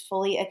pathways,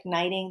 fully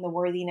igniting the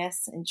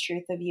worthiness and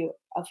truth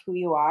of who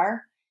you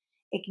are.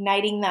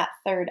 Igniting that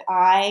third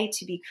eye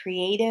to be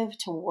creative,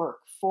 to work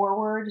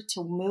forward,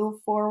 to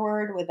move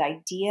forward with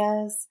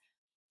ideas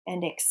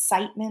and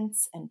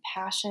excitements and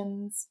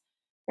passions.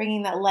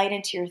 Bringing that light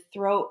into your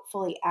throat,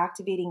 fully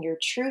activating your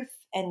truth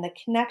and the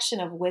connection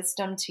of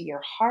wisdom to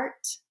your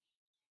heart.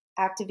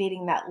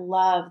 Activating that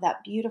love,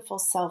 that beautiful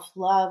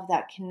self-love,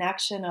 that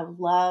connection of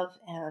love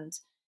and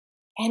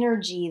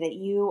energy that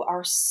you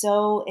are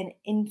so an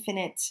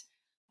infinite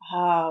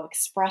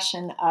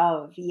expression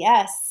of.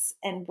 Yes,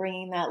 and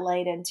bringing that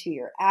light into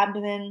your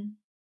abdomen,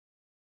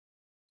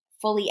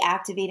 fully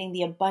activating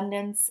the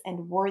abundance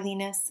and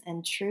worthiness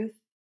and truth,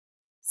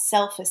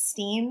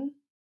 self-esteem,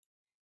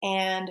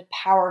 and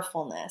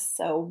powerfulness.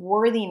 So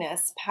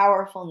worthiness,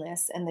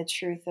 powerfulness, and the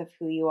truth of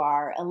who you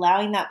are,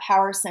 allowing that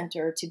power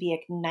center to be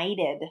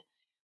ignited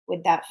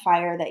with that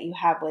fire that you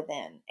have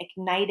within,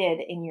 ignited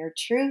in your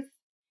truth,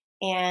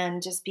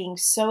 and just being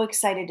so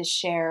excited to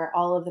share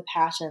all of the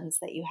passions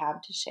that you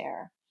have to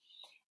share.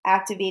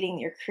 Activating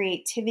your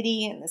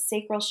creativity in the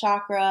sacral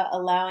chakra,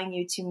 allowing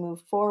you to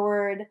move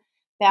forward,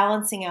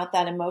 balancing out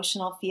that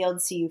emotional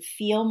field so you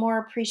feel more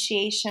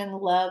appreciation,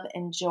 love,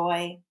 and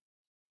joy.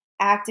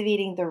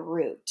 Activating the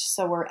root.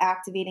 So we're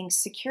activating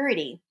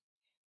security.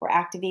 We're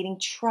activating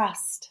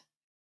trust,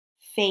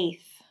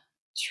 faith,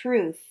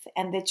 truth,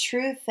 and the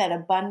truth that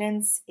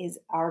abundance is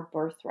our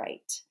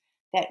birthright.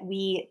 That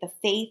the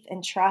faith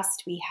and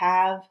trust we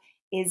have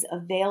is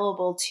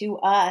available to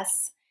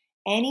us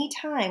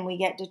anytime we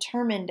get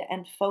determined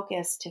and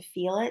focused to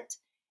feel it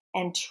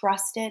and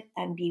trust it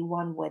and be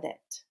one with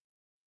it.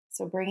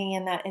 So bringing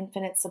in that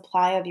infinite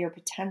supply of your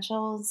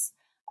potentials,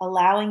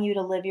 allowing you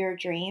to live your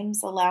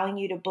dreams, allowing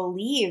you to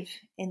believe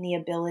in the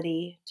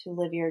ability to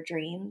live your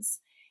dreams,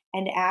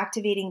 and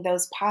activating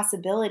those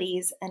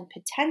possibilities and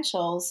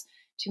potentials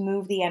to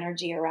move the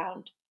energy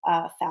around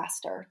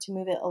faster, to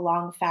move it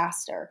along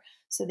faster,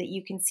 so that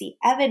you can see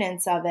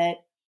evidence of it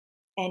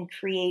and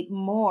create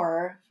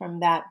more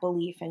from that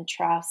belief and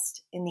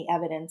trust in the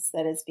evidence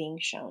that is being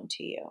shown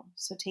to you.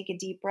 So take a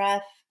deep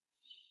breath.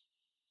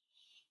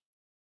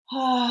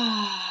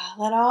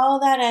 Let all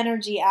that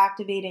energy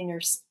activate in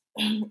your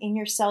in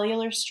your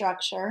cellular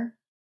structure,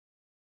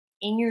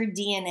 in your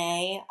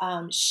DNA,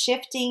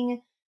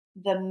 shifting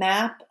the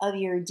map of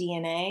your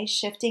DNA,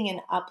 shifting and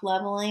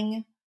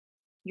up-leveling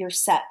your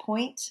set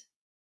point,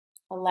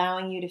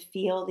 allowing you to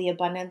feel the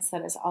abundance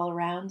that is all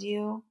around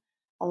you,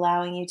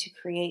 allowing you to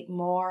create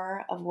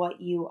more of what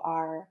you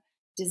are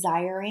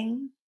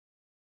desiring,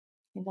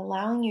 and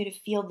allowing you to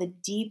feel the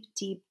deep,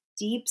 deep,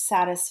 deep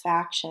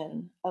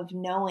satisfaction of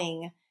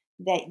knowing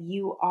that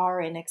you are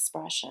an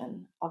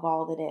expression of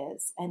all that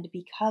is. And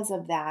because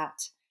of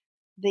that,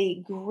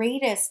 the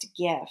greatest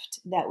gift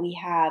that we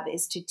have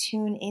is to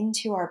tune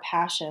into our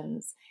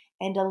passions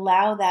and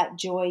allow that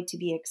joy to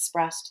be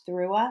expressed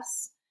through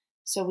us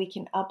so we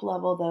can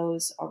up-level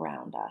those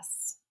around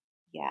us.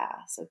 Yeah,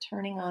 so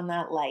turning on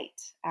that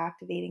light,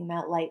 activating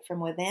that light from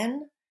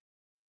within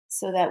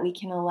so that we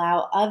can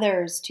allow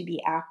others to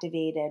be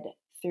activated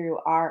through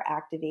our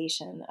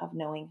activation of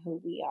knowing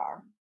who we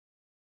are.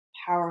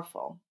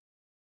 Powerful,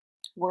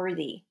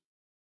 worthy,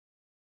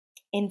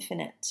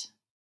 infinite,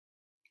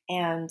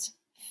 and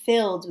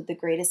filled with the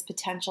greatest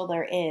potential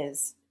there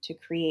is to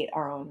create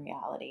our own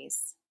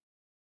realities.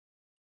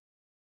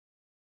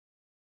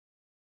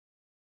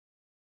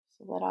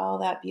 So let all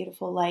that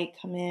beautiful light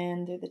come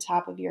in through the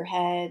top of your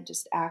head,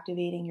 just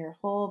activating your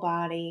whole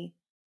body,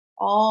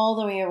 all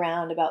the way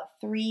around, about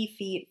 3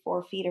 feet,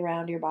 4 feet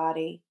around your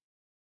body,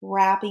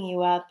 wrapping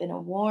you up in a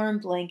warm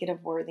blanket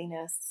of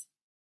worthiness,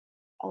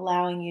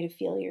 allowing you to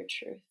feel your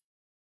truth.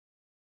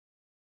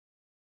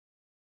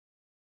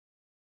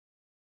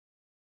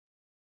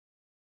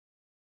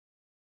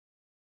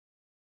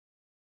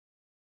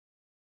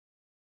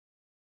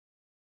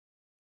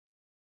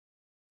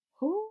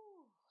 Whew.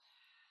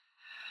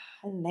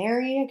 And there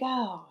you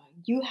go.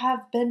 You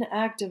have been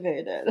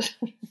activated.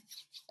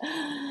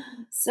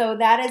 So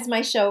that is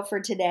my show for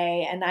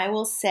today. And I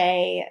will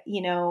say,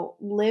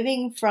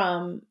 living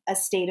from a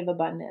state of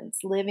abundance,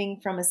 living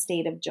from a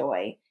state of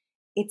joy,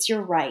 it's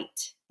your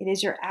right. It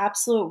is your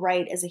absolute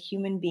right as a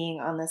human being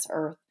on this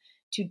earth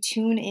to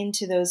tune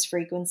into those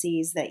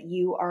frequencies that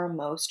you are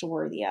most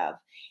worthy of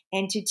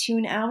and to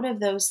tune out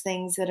of those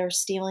things that are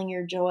stealing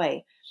your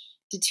joy,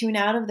 to tune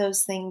out of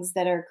those things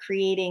that are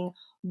creating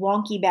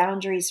wonky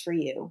boundaries for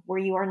you where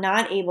you are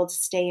not able to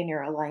stay in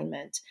your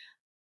alignment.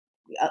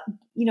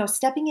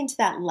 Stepping into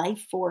that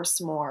life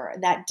force more,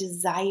 that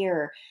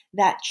desire,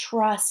 that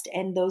trust,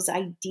 and those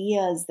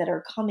ideas that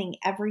are coming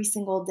every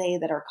single day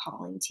that are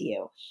calling to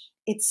you.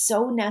 It's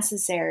so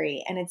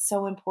necessary and it's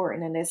so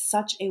important, and it's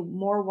such a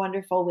more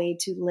wonderful way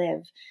to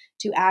live,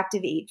 to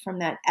activate from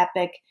that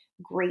epic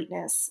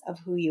greatness of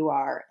who you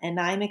are. And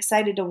I'm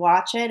excited to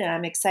watch it and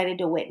I'm excited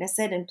to witness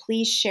it. And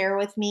please share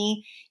with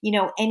me,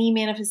 any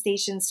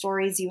manifestation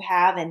stories you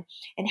have and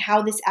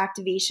how this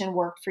activation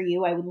worked for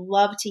you. I would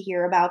love to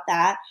hear about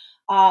that.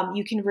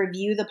 You can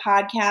review the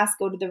podcast,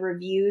 go to the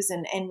reviews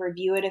and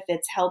review it if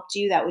it's helped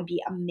you. That would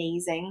be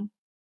amazing.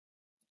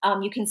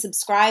 You can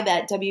subscribe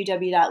at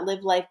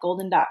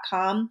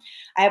www.livelifegolden.com.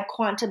 I have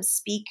Quantum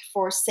Speak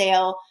for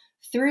sale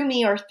through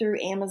me or through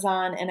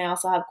Amazon. And I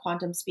also have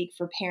Quantum Speak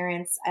for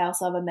parents. I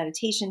also have a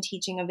meditation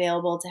teaching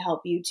available to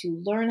help you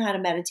to learn how to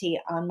meditate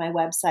on my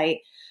website.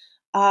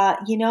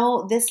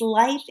 This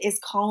life is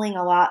calling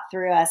a lot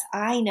through us.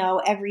 I know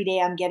every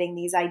day I'm getting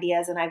these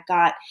ideas and I've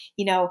got,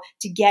 to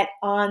get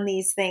on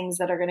these things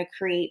that are going to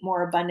create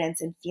more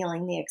abundance and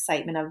feeling the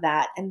excitement of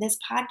that. And this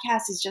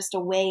podcast is just a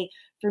way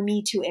for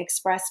me to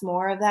express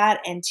more of that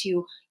and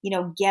to,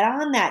 get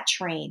on that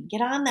train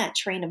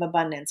of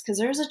abundance, because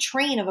there's a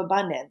train of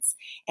abundance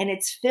and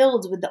it's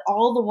filled with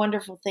all the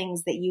wonderful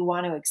things that you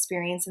want to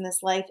experience in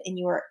this life. And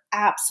you are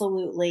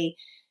absolutely,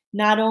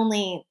 not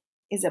only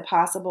is it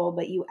possible,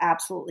 but you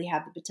absolutely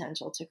have the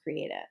potential to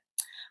create it.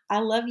 I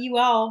love you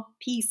all.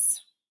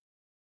 Peace.